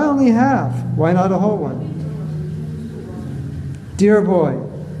 "Why only half? Why not a whole one?" "Dear boy,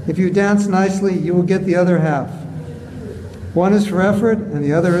 if you dance nicely, you will get the other half. One is for effort, and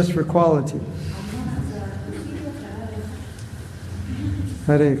the other is for quality."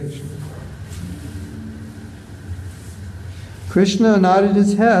 Hare Krishna. Krishna nodded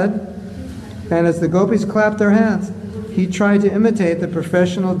his head, and as the gopis clapped their hands, he tried to imitate the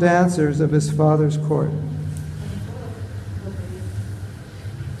professional dancers of his father's court.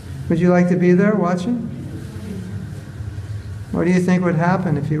 Would you like to be there watching? What do you think would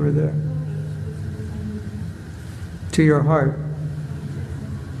happen if you were there? To your heart.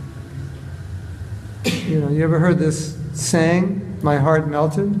 You ever heard this saying, "My heart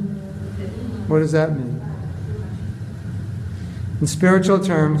melted"? What does that mean? In spiritual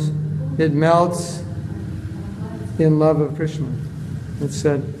terms, it melts in love of Krishna. It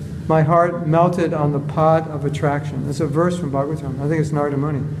said, "My heart melted on the pot of attraction." It's a verse from Bhagavatam. I think it's Narada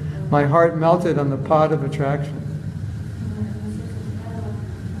Muni. My heart melted on the pot of attraction.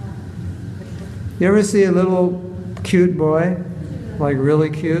 You ever see a little cute boy, like really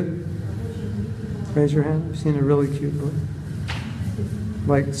cute? Raise your hand. You've seen a really cute boy?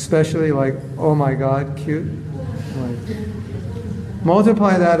 Like, especially like, oh my God, cute? Like,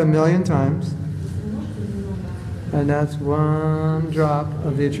 multiply that 1,000,000 times, and that's one drop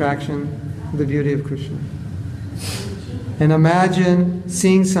of the attraction of the beauty of Krishna. And imagine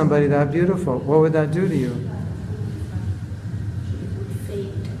seeing somebody that beautiful. What would that do to you? Faint.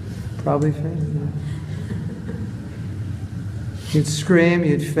 Probably faint, yeah. You'd scream,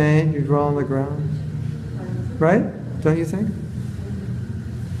 you'd faint, you'd roll on the ground. Right? Don't you think?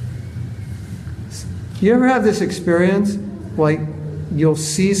 You ever have this experience, like you'll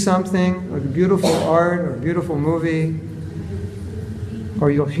see something, like beautiful art or a beautiful movie,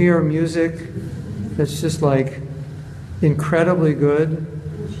 or you'll hear music that's just like incredibly good.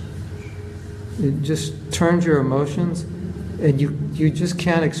 It just turns your emotions, and you just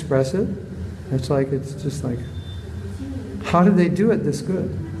can't express it. It's just like, how did they do it this good?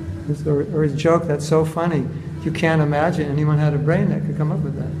 Or a joke that's so funny, you can't imagine anyone had a brain that could come up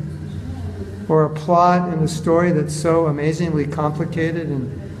with that. Or a plot in a story that's so amazingly complicated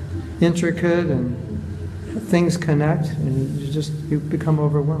and intricate, and things connect, and you become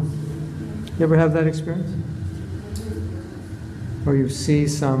overwhelmed. You ever have that experience? Or you see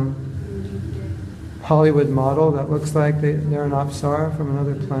some Hollywood model that looks like they're an apsara from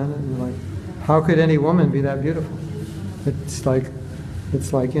another planet, and you're like, how could any woman be that beautiful? It's like,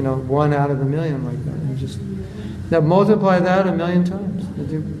 It's like, 1 out of a million like that. Now multiply that 1,000,000 times. And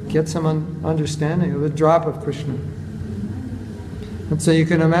you get some understanding of the drop of Krishna. And so you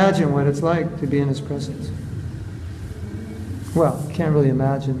can imagine what it's like to be in his presence. Well, you can't really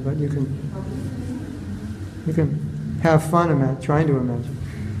imagine, but you can have fun trying to imagine.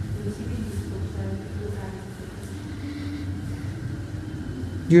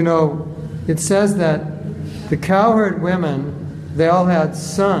 It says that the cowherd women, they all had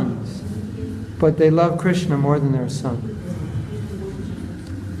sons, but they loved Krishna more than their son.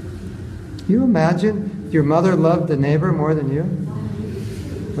 You imagine your mother loved the neighbor more than you?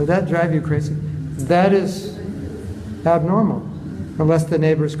 Would that drive you crazy? That is abnormal, unless the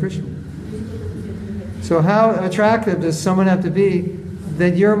neighbor is Krishna. So how attractive does someone have to be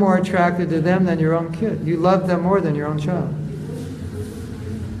that you're more attracted to them than your own kid? You love them more than your own child.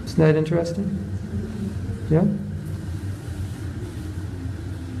 Isn't that interesting? Yeah?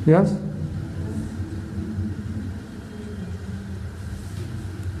 Yes?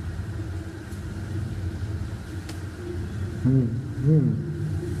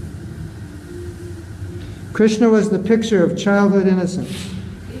 Krishna was the picture of childhood innocence.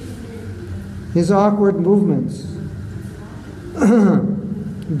 His awkward movements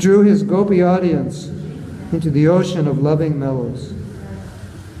drew his gopi audience into the ocean of loving mellows.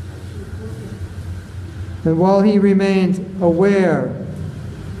 And while he remained aware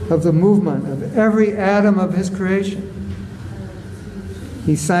of the movement of every atom of his creation,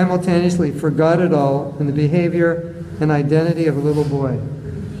 he simultaneously forgot it all in the behavior and identity of a little boy.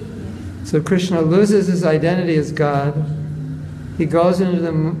 So Krishna loses his identity as God. He goes into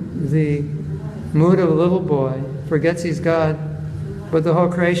the mood of a little boy, forgets he's God, but the whole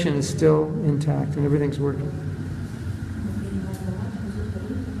creation is still intact and everything's working.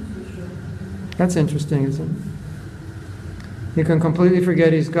 That's interesting, isn't it? You can completely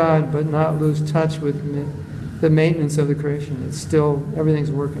forget he's God, but not lose touch with the maintenance of the creation. It's still,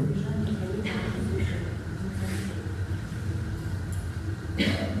 everything's working.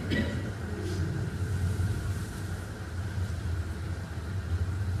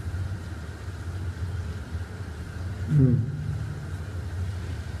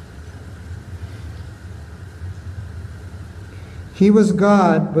 He was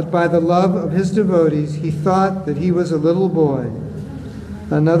God, but by the love of his devotees, he thought that he was a little boy,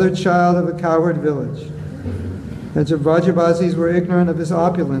 another child of a cowherd village. As the Vrajabasis were ignorant of his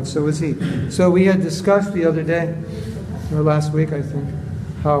opulence, so was he. So we had discussed the other day, or last week I think,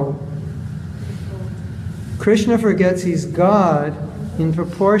 how Krishna forgets he's God in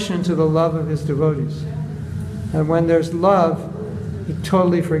proportion to the love of his devotees. And when there's love, he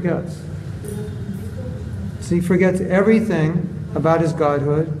totally forgets. So he forgets everything about his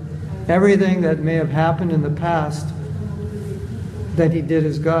godhood, everything that may have happened in the past that he did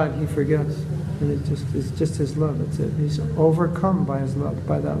as God, he forgets. And it's just his love, that's it. He's overcome by his love,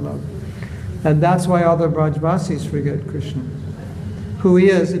 by that love. And that's why all the Brajvasis forget Krishna. Who he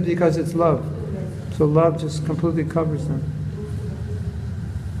is because it's love. So love just completely covers them.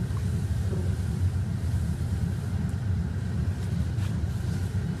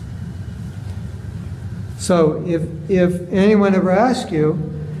 So if anyone ever asks you,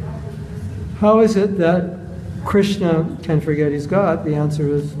 how is it that Krishna can forget he's God? The answer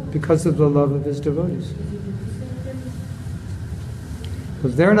is because of the love of his devotees.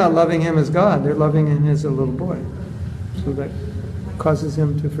 Because they're not loving him as God, they're loving him as a little boy. So that causes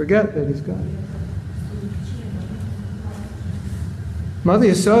him to forget that he's God. Mother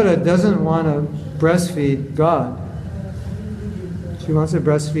Yasoda doesn't want to breastfeed God. She wants to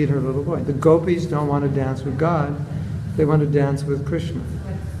breastfeed her little boy. The gopis don't want to dance with God. They want to dance with Krishna.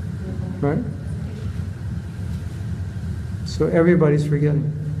 Right? So everybody's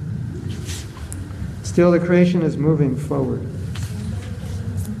forgetting. Still the creation is moving forward.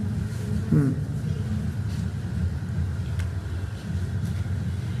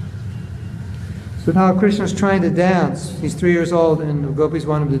 So now Krishna's trying to dance. He's 3 years old and the gopis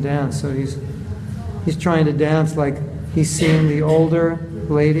want him to dance. So he's trying to dance like he's seeing the older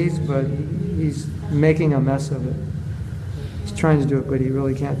ladies, but he's making a mess of it. He's trying to do it, but he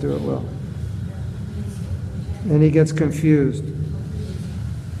really can't do it well. And he gets confused.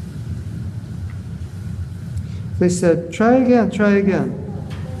 They said, try again, try again.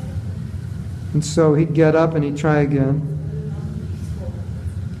 And so he'd get up and he'd try again.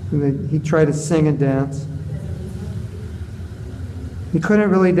 And he'd try to sing and dance. He couldn't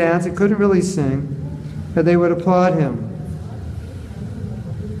really dance, he couldn't really sing. And they would applaud him.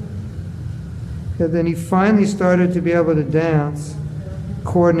 And then he finally started to be able to dance,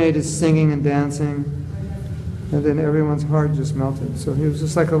 coordinate his singing and dancing. And then everyone's heart just melted. So he was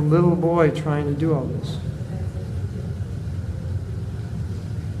just like a little boy trying to do all this.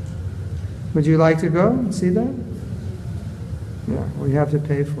 Would you like to go and see that? Yeah, well, you have to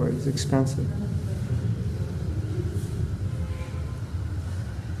pay for it. It's expensive.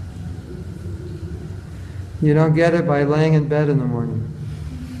 You don't get it by laying in bed in the morning.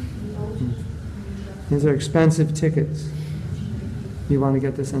 These are expensive tickets. You want to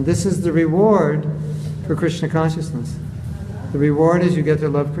get this. And this is the reward for Krishna consciousness. The reward is you get to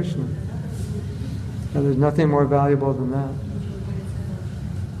love Krishna. And there's nothing more valuable than that.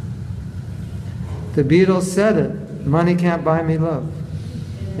 The Beatles said it, money can't buy me love.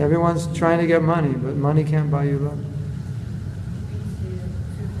 Everyone's trying to get money, but money can't buy you love.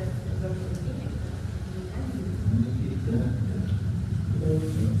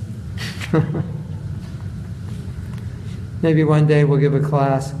 Maybe one day we'll give a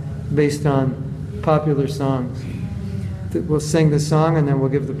class based on popular songs. We'll sing the song and then we'll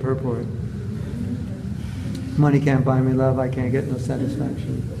give the purport. Money can't buy me love, I can't get no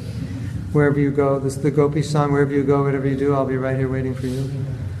satisfaction. Wherever you go, this is the Gopi song, wherever you go, whatever you do, I'll be right here waiting for you.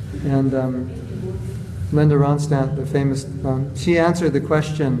 And Linda Ronstadt, the famous, she answered the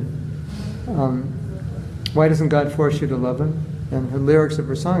question, why doesn't God force you to love Him? And her lyrics of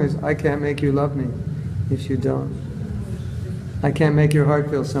her song is, I can't make you love me if you don't. I can't make your heart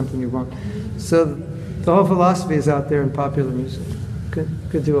feel something you won't. So the whole philosophy is out there in popular music.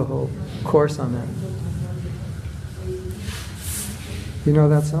 Could do a whole course on that. You know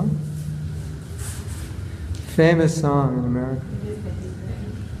that song? Famous song in America.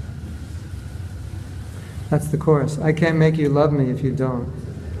 That's the chorus. I can't make you love me if you don't.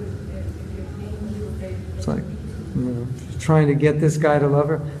 It's like, trying to get this guy to love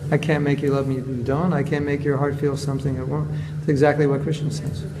her. I can't make you love me if you don't. I can't make your heart feel something it won't. It's exactly what Krishna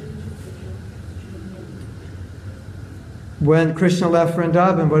says. When Krishna left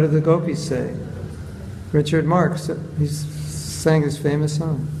Vrindavan, what did the gopis say? Richard Marx, he sang his famous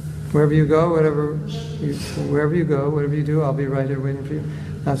song. Wherever you go, whatever you do, I'll be right here waiting for you.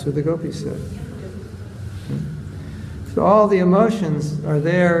 That's what the gopis said. So all the emotions are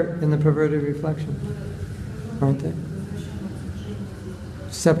there in the perverted reflection, aren't they?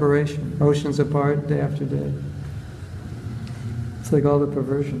 Separation, oceans apart, day after day. It's like all the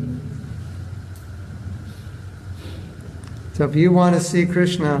perversion. So if you want to see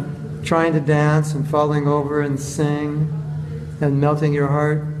Krishna trying to dance and falling over and sing and melting your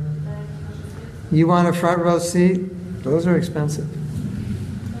heart, you want a front row seat? Those are expensive.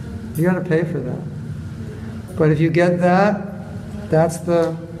 You got to pay for that. But if you get that,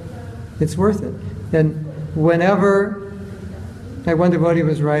 it's worth it. And whenever, like one devotee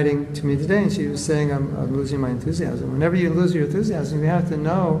was writing to me today, and she was saying, I'm losing my enthusiasm. Whenever you lose your enthusiasm, you have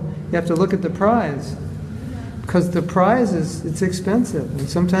to look at the prize. Because the prize it's expensive. And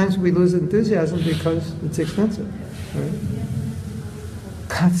sometimes we lose enthusiasm because it's expensive. Right?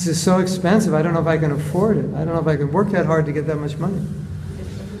 God, this is so expensive, I don't know if I can afford it. I don't know if I can work that hard to get that much money.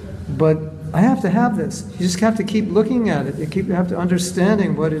 But I have to have this. You just have to keep looking at it. You have to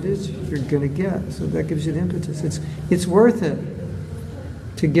understanding what it is you're going to get. So that gives you the impetus. It's worth it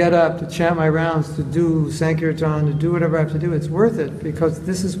to get up, to chant my rounds, to do Sankirtan, to do whatever I have to do. It's worth it because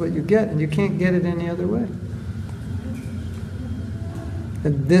this is what you get, and you can't get it any other way.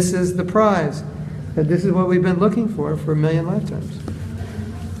 And this is the prize. And this is what we've been looking for a million lifetimes.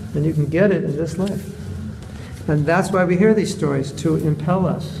 And you can get it in this life. And that's why we hear these stories, to impel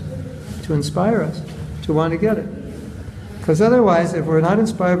us, to inspire us, to want to get it. Because otherwise, if we're not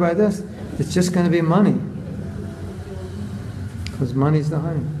inspired by this, it's just going to be money. Because money's the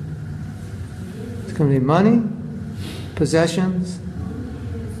honey. It's going to be money, possessions,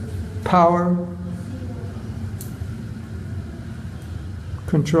 power,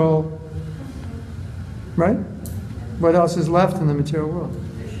 control. Right? What else is left in the material world?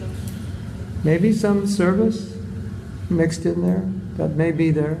 Maybe some service mixed in there. That may be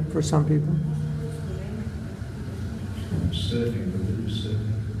there for some people.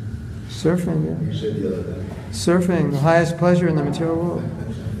 Surfing, yeah. You said the other day. Surfing, the highest pleasure in the material world.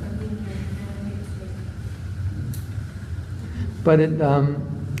 But it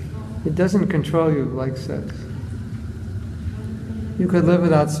doesn't control you like sex. You could live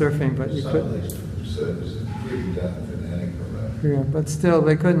without surfing, but you couldn't. Service is pretty damn fanatical, though. Yeah, but still,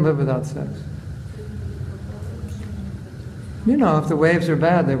 they couldn't live without sex. You know, if the waves are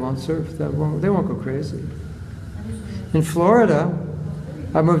bad, they won't surf. They won't go crazy. In Florida,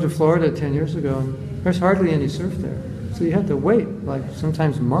 I moved to Florida 10 years ago, and there's hardly any surf there. So you have to wait, like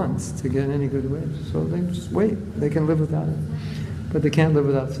sometimes months, to get any good waves. So they just wait. They can live without it. But they can't live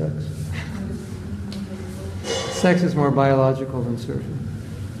without sex. Sex is more biological than surfing.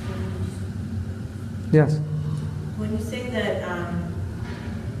 Yes? When you say that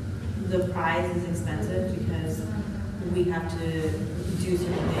the prize is expensive because we have to do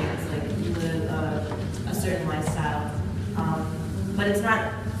certain things, like live a certain lifestyle, but it's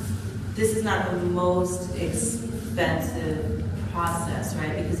not, this is not the most expensive process,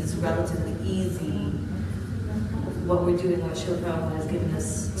 right? Because it's relatively easy. What we're doing, what Srila Prabhupada has given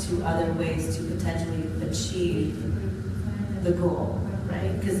us two other ways to potentially achieve the goal,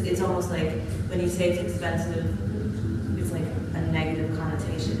 right? Because it's almost like when you say it's expensive, it's like a negative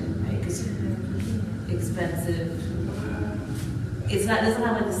connotation, right? Because expensive, it's not, doesn't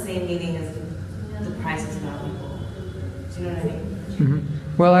have like the same meaning as the price is valuable. Do you know what I mean? Mm-hmm.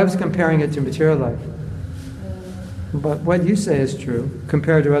 Well, I was comparing it to material life. But what you say is true,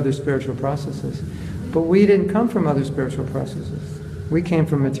 compared to other spiritual processes. But we didn't come from other spiritual processes. We came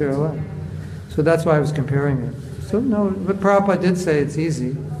from material life. So that's why I was comparing it. So no, but Prabhupada did say it's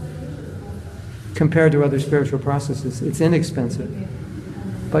easy. Compared to other spiritual processes, it's inexpensive.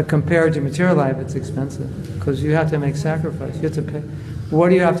 But compared to material life, it's expensive. Because you have to make sacrifice. You have to pay. What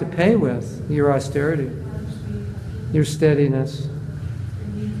do you have to pay with? Your austerity. Your steadiness.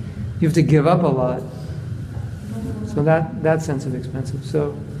 You have to give up a lot. So that sense of expensive.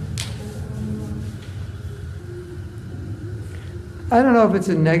 So I don't know if it's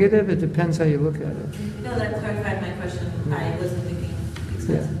a negative. It depends how you look at it. No, that clarified my question. I wasn't thinking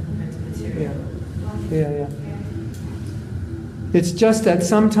expensive compared to material. Yeah. It's just that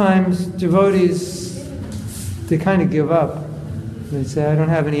sometimes devotees, they kind of give up. They say, I don't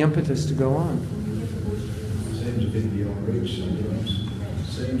have any impetus to go on. Seems a bit beyond reach sometimes.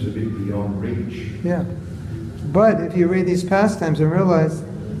 Seems a bit beyond reach. Yeah. But if you read these pastimes and realize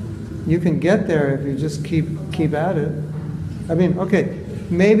you can get there if you just keep at it. I mean, okay,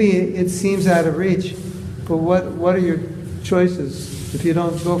 maybe it seems out of reach, but what are your choices? If you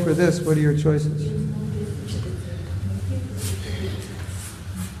don't go for this, what are your choices?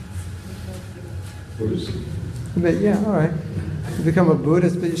 Buddhism. But yeah, all right. You become a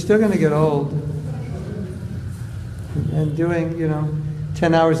Buddhist, but you're still going to get old. And doing,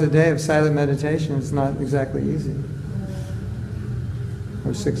 10 hours a day of silent meditation is not exactly easy.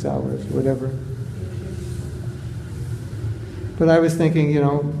 Or 6 hours, whatever. But I was thinking,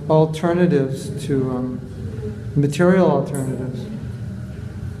 alternatives to material alternatives.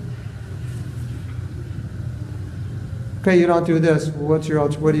 Okay, you don't do this. What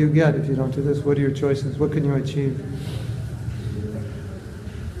do you get if you don't do this? What are your choices? What can you achieve?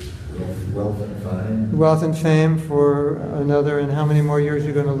 Wealth and fame. Wealth and fame for another, and how many more years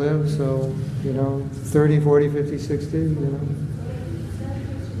you're going to live? So, 30, 40, 50, 60,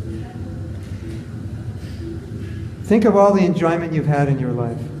 Think of all the enjoyment you've had in your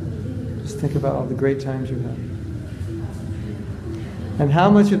life. Just think about all the great times you've had. And how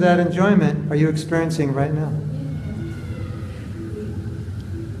much of that enjoyment are you experiencing right now?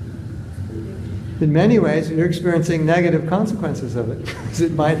 In many ways, you're experiencing negative consequences of it, because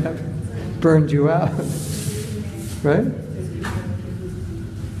it might have burned you out. Right?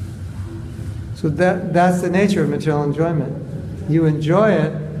 So that's the nature of material enjoyment. You enjoy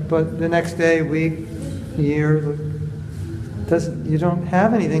it, but the next day, week, year, you don't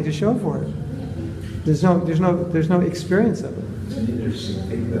have anything to show for it. There's no experience of it. It's an interesting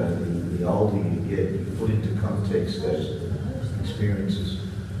thing though, the older you get, you put into context those experiences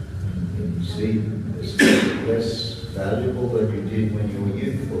and you see them as less valuable than you did when you were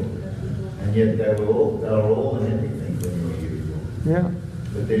youthful. And yet they were all and everything when you were youthful. Yeah.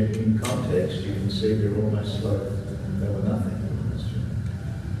 But then in context you can see they're almost like they were nothing.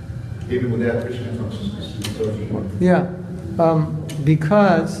 Even without Krishna consciousness, you're talking. Yeah.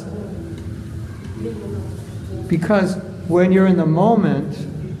 Because when you're in the moment,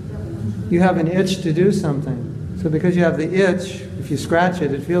 you have an itch to do something. So because you have the itch, if you scratch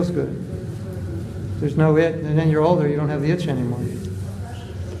it, it feels good. There's no itch, and then you're older, you don't have the itch anymore.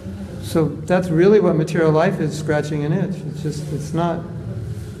 So that's really what material life is, scratching an itch. It's not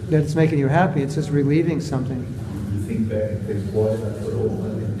that it's making you happy, it's just relieving something. You think back and think, why did I put all my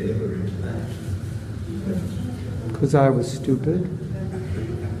endeavor into that? Because I was stupid,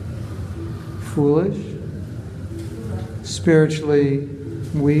 foolish, spiritually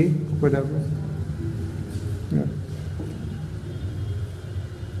weak, whatever. Yeah.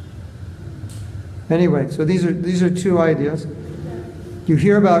 Anyway, so these are two ideas. You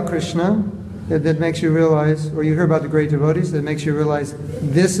hear about Krishna, that makes you realize, or you hear about the great devotees, that makes you realize,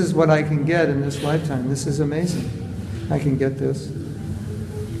 this is what I can get in this lifetime. This is amazing. I can get this.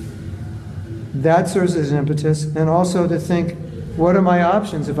 That serves as an impetus, and also to think, what are my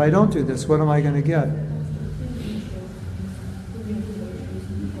options if I don't do this? What am I going to get?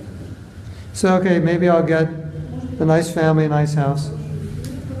 So, okay, maybe I'll get a nice family, a nice house,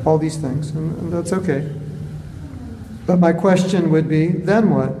 all these things, and that's okay. But my question would be, then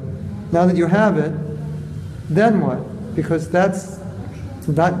what? Now that you have it, then what? Because that's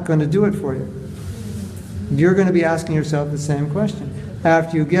not going to do it for you. You're going to be asking yourself the same question.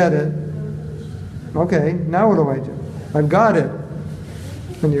 After you get it, okay, now what do I do? I've got it.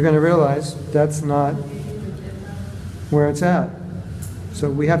 And you're going to realize that's not where it's at. So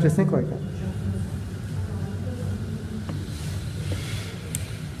we have to think like that.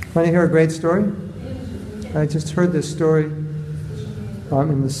 Want to hear a great story? I just heard this story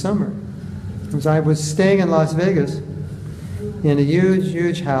in the summer. As I was staying in Las Vegas in a huge,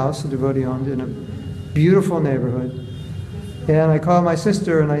 huge house, a devotee owned, in a beautiful neighborhood. And I called my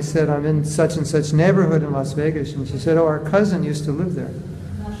sister and I said, I'm in such and such neighborhood in Las Vegas. And she said, oh, our cousin used to live there.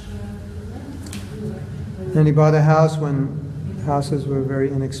 And he bought a house when houses were very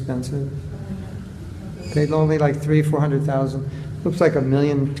inexpensive. Paid only like $300,000-400,000. Looks like a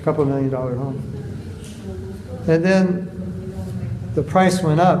couple $1 million home. And then the price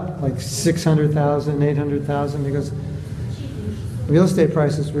went up like $600,000, $800,000 because real estate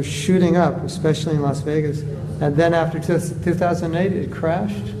prices were shooting up, especially in Las Vegas. And then after 2008, it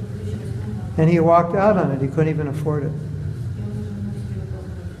crashed. And he walked out on it. He couldn't even afford it.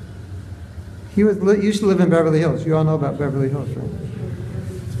 He used to live in Beverly Hills. You all know about Beverly Hills, right?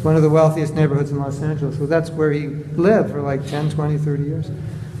 It's one of the wealthiest neighborhoods in Los Angeles. So that's where he lived for like 10, 20, 30 years.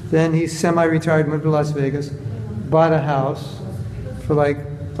 Then he semi-retired, moved to Las Vegas, bought a house for like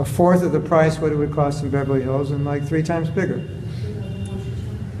a fourth of the price what it would cost in Beverly Hills and like 3 times bigger.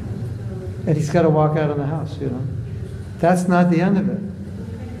 And he's got to walk out on the house, you know. That's not the end of it.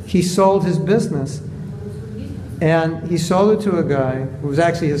 He sold his business, and he sold it to a guy who was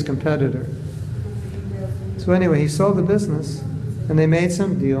actually his competitor. So anyway, he sold the business, and they made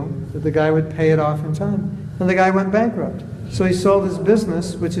some deal that the guy would pay it off in time. And the guy went bankrupt. So he sold his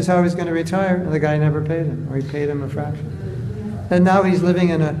business, which is how he was going to retire, and the guy never paid him, or he paid him a fraction. And now he's living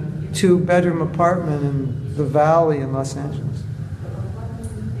in a 2-bedroom apartment in the Valley in Los Angeles.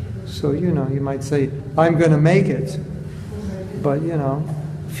 So, you know, you might say, I'm going to make it. But, you know,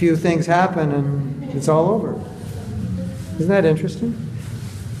 a few things happen and it's all over. Isn't that interesting?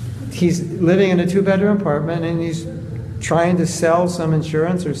 He's living in a 2-bedroom apartment and he's trying to sell some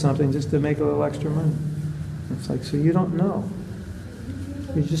insurance or something just to make a little extra money. It's like, so you don't know.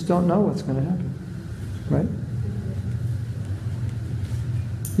 You just don't know what's going to happen. Right?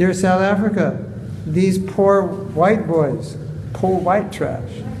 You're in South Africa. These poor white boys, poor white trash.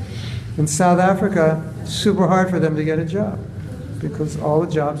 In South Africa, super hard for them to get a job because all the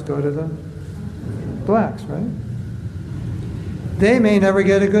jobs go to the blacks, right? They may never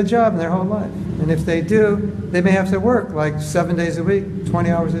get a good job in their whole life. And if they do, they may have to work like 7 days a week, 20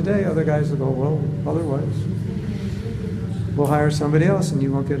 hours a day. Other guys will go, well, otherwise, we'll hire somebody else and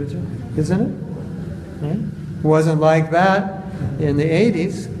you won't get a job. Isn't it? Right? It wasn't like that in the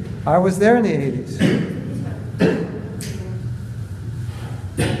 80s. I was there in the 80s.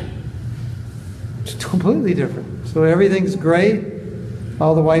 Completely different. So everything's great.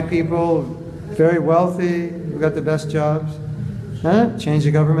 All the white people, very wealthy. We've got the best jobs. Change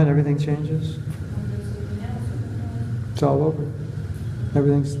the government, everything changes. It's all over.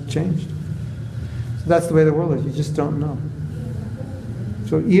 Everything's changed. So that's the way the world is. You just don't know.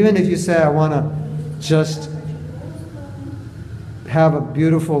 So even if you say, I want to just have a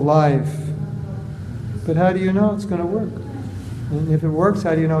beautiful life, but how do you know it's going to work? And if it works,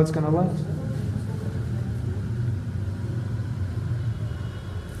 how do you know it's going to last?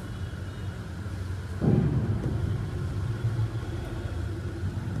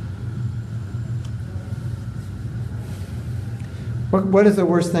 What is the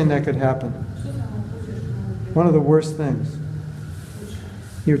worst thing that could happen? One of the worst things.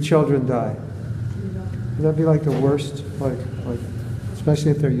 Your children die. Would that be like the worst? Like,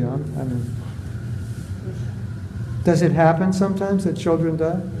 especially if they're young? I mean, does it happen sometimes that children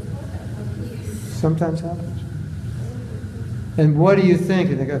die? Sometimes happens. And what do you think?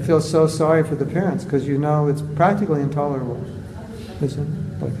 You think, I feel so sorry for the parents because you know it's practically intolerable. Isn't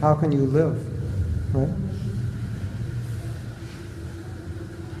it? Like, how can you live? Right?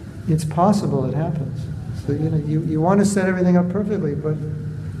 It's possible it happens. So, you know, you want to set everything up perfectly, but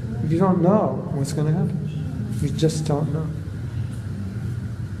you don't know what's going to happen. You just don't know.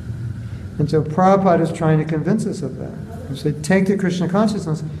 And so Prabhupada is trying to convince us of that. He said, take the Krishna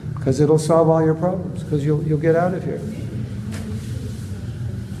consciousness because it'll solve all your problems, because you'll get out of here.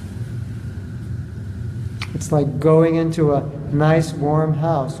 It's like going into a nice warm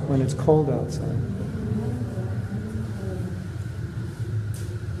house when it's cold outside.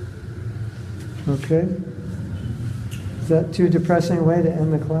 Okay? Is that too depressing a way to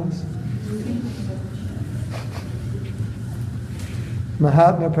end the class?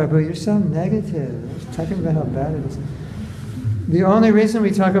 Mahatma Prabhu, you're so negative. I'm talking about how bad it is. The only reason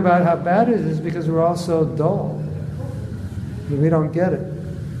we talk about how bad it is because we're all so dull. We don't get it.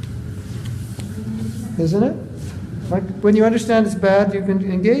 Isn't it? Like when you understand it's bad, you can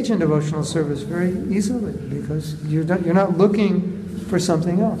engage in devotional service very easily because you're not looking for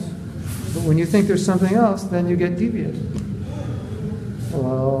something else. But when you think there's something else, then you get devious.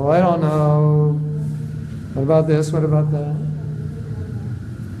 Oh, I don't know. What about this? What about that?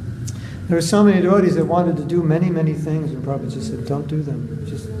 There were so many devotees that wanted to do many, many things, and Prabhupada just said, don't do them.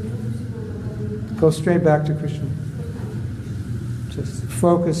 Just go straight back to Krishna. Just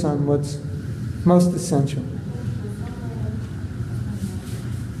focus on what's most essential.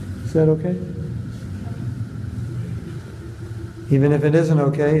 Is that okay? Even if it isn't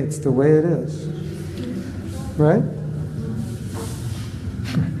okay, it's the way it is. Right?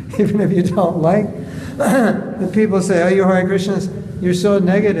 Even if you don't like, the people say, oh, you Hare Krishnas, you're so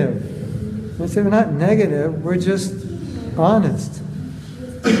negative. I say, we're not negative, we're just honest.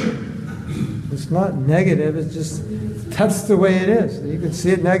 It's not negative, it's just, that's the way it is. You can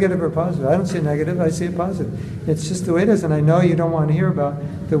see it negative or positive. I don't see it negative, I see it positive. It's just the way it is, and I know you don't want to hear about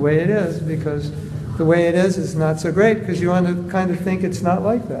the way it is, because the way it is not so great, because you want to kind of think it's not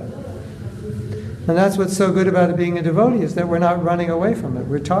like that. And that's what's so good about it being a devotee, is that we're not running away from it.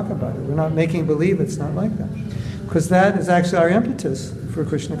 We're talking about it. We're not making believe it's not like that. Because that is actually our impetus for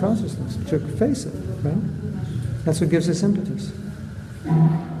Krishna consciousness, to face it, right? That's what gives us impetus.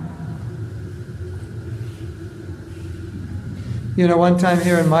 You know, one time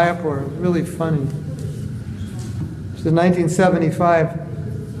here in Mayapur, really funny. It was in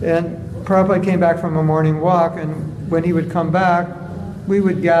 1975, and Prabhupada came back from a morning walk, and when he would come back, we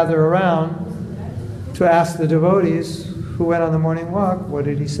would gather around to ask the devotees who went on the morning walk, what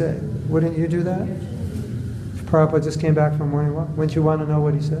did he say? Wouldn't you do that? If Prabhupada just came back from a morning walk, wouldn't you want to know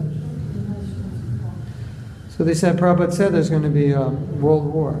what he said? So they said, Prabhupada said there's going to be a World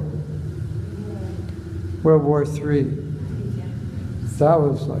War III. That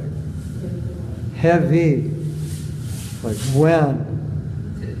was like heavy, like when?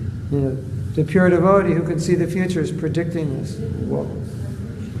 You know, the pure devotee who can see the future is predicting this. Whoa.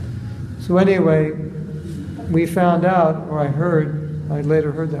 So anyway, we found out, or I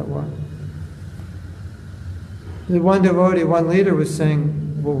later heard that one. The one devotee, one leader was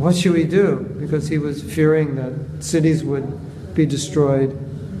saying, well, what should we do? Because he was fearing that cities would be destroyed,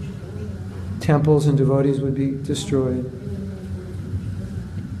 temples and devotees would be destroyed.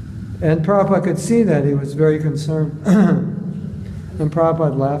 And Prabhupada could see that. He was very concerned. And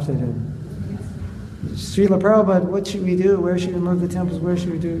Prabhupada laughed at him. Srila Prabhupada, what should we do? Where should we move the temples? Where should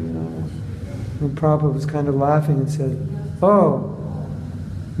we do? You know? And Prabhupada was kind of laughing and said, oh,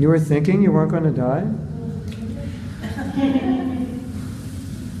 you were thinking you weren't going to die?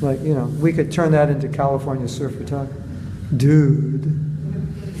 Like, you know, we could turn that into California surfer talk. Dude,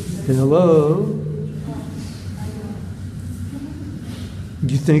 hello?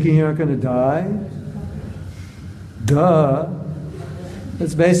 You thinking you're not going to die? Duh.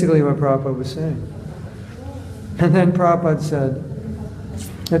 That's basically what Prabhupada was saying. And then Prabhupada said,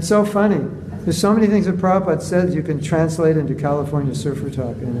 it's so funny. There's so many things that Prabhupada said you can translate into California surfer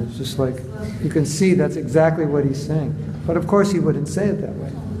talk, and it's just like, you can see that's exactly what he's saying. But of course he wouldn't say it that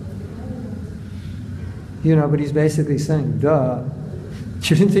way. You know, but he's basically saying, duh,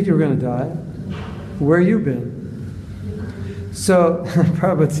 you didn't think you were going to die? Where you been? So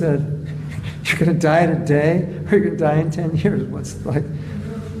Prabhupada said, you're going to die in a day, or you're going to die in 10 years? What's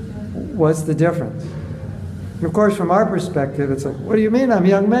the difference? And of course, from our perspective, it's like, what do you mean? I'm a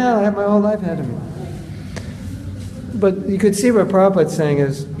young man, I have my whole life ahead of me. But you could see what Prabhupada's saying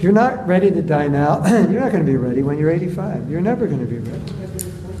is, you're not ready to die now, you're not going to be ready when you're 85. You're never going to be ready.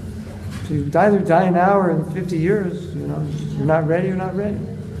 So you either die now or in 50 years, you know, you're not ready, you're not ready.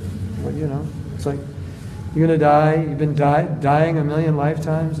 Well, you know, it's like, you're going to die, you've been dying a million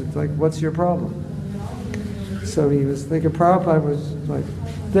lifetimes, it's like, what's your problem? So he was thinking, Prabhupada was like,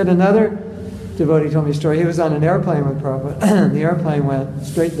 then another devotee told me a story, he was on an airplane with Prabhupada, and the airplane went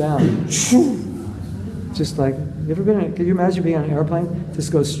straight down. Just like, could you imagine being on an airplane,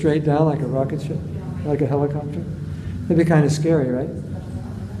 just go straight down like a rocket ship, like a helicopter? It'd be kind of scary, right?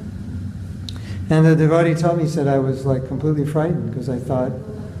 And the devotee told me, he said, I was like completely frightened because I thought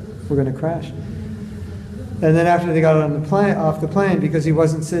we're going to crash. And then after they got on the plane, off the plane, because he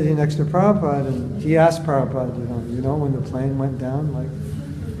wasn't sitting next to Prabhupada, and he asked Prabhupada, you know, when the plane went down, like,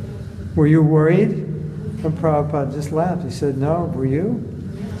 were you worried? And Prabhupada just laughed. He said, no, were you?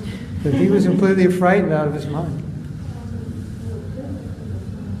 But he was completely frightened out of his mind.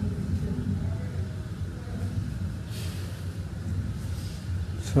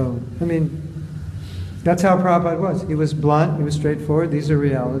 So, I mean, that's how Prabhupada was. He was blunt, he was straightforward, these are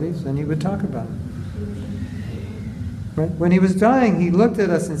realities, and he would talk about it. Right? When he was dying, he looked at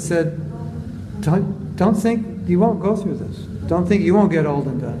us and said, don't think you won't go through this. Don't think you won't get old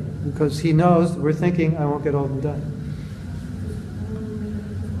and die. Because he knows we're thinking, I won't get old and die.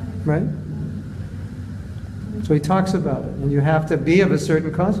 Right? So he talks about it. And you have to be of a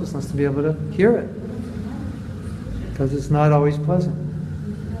certain consciousness to be able to hear it. Because it's not always pleasant.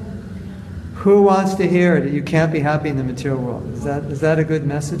 Who wants to hear it? You can't be happy in the material world. Is that a good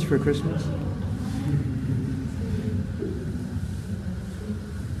message for Christmas?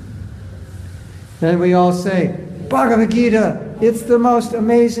 Then we all say, Bhagavad Gita, it's the most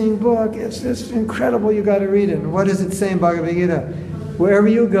amazing book. It's just incredible, you got to read it. And what does it say in Bhagavad Gita? Wherever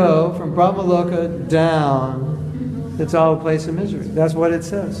you go, from Brahmaloka down, it's all a place of misery. That's what it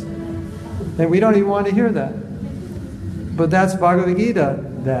says. And we don't even want to hear that. But that's Bhagavad Gita.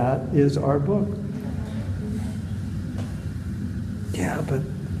 That is our book. Yeah, but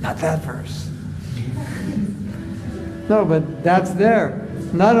not that verse. No, but that's there.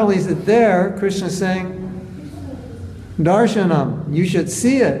 Not only is it there, Krishna is saying, Darshanam, you should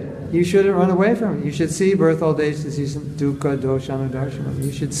see it. You shouldn't run away from it. You should see birth, old age, disease, and dukkha, doshana, darshanam.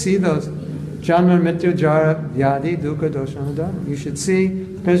 You should see those. Janma, mrityu, jara, vyadi, dukkha, doshana, darshanam. You should see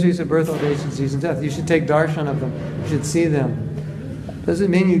the miseries of birth, old age, disease, and death. You should take darshan of them. You should see them.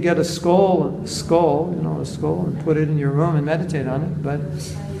 Doesn't mean you get a skull, and put it in your room and meditate on it, but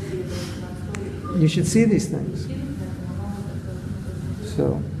you should see these things.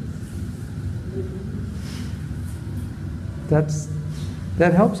 So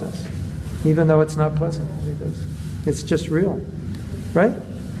that helps us, even though it's not pleasant, because it's just real, right?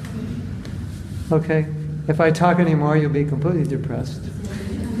 Okay, if I talk anymore, you'll be completely depressed.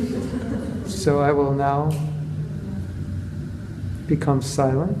 So I will now become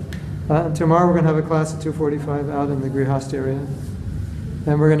silent. Tomorrow we're going to have a class at 2:45 out in the Grihast area.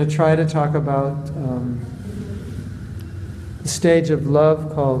 And we're going to try to talk about the stage of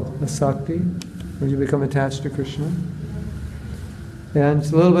love called asakti, where you become attached to Krishna. And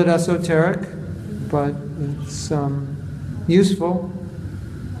it's a little bit esoteric, but it's useful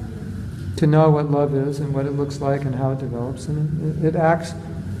to know what love is and what it looks like and how it develops. And it acts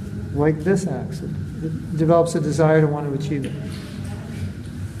like this acts. It develops a desire to want to achieve it.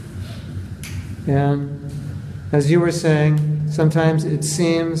 And as you were saying, sometimes it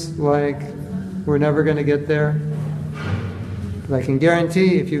seems like we're never going to get there. But I can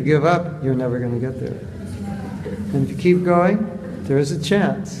guarantee if you give up, you're never going to get there. And if you keep going, there is a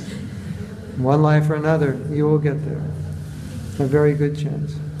chance. In one life or another, you will get there. A very good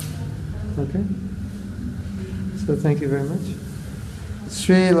chance. Okay? So thank you very much.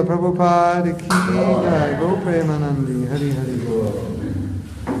 Srila Prabhupada ki jai, Go Premanandi, Hari Hari.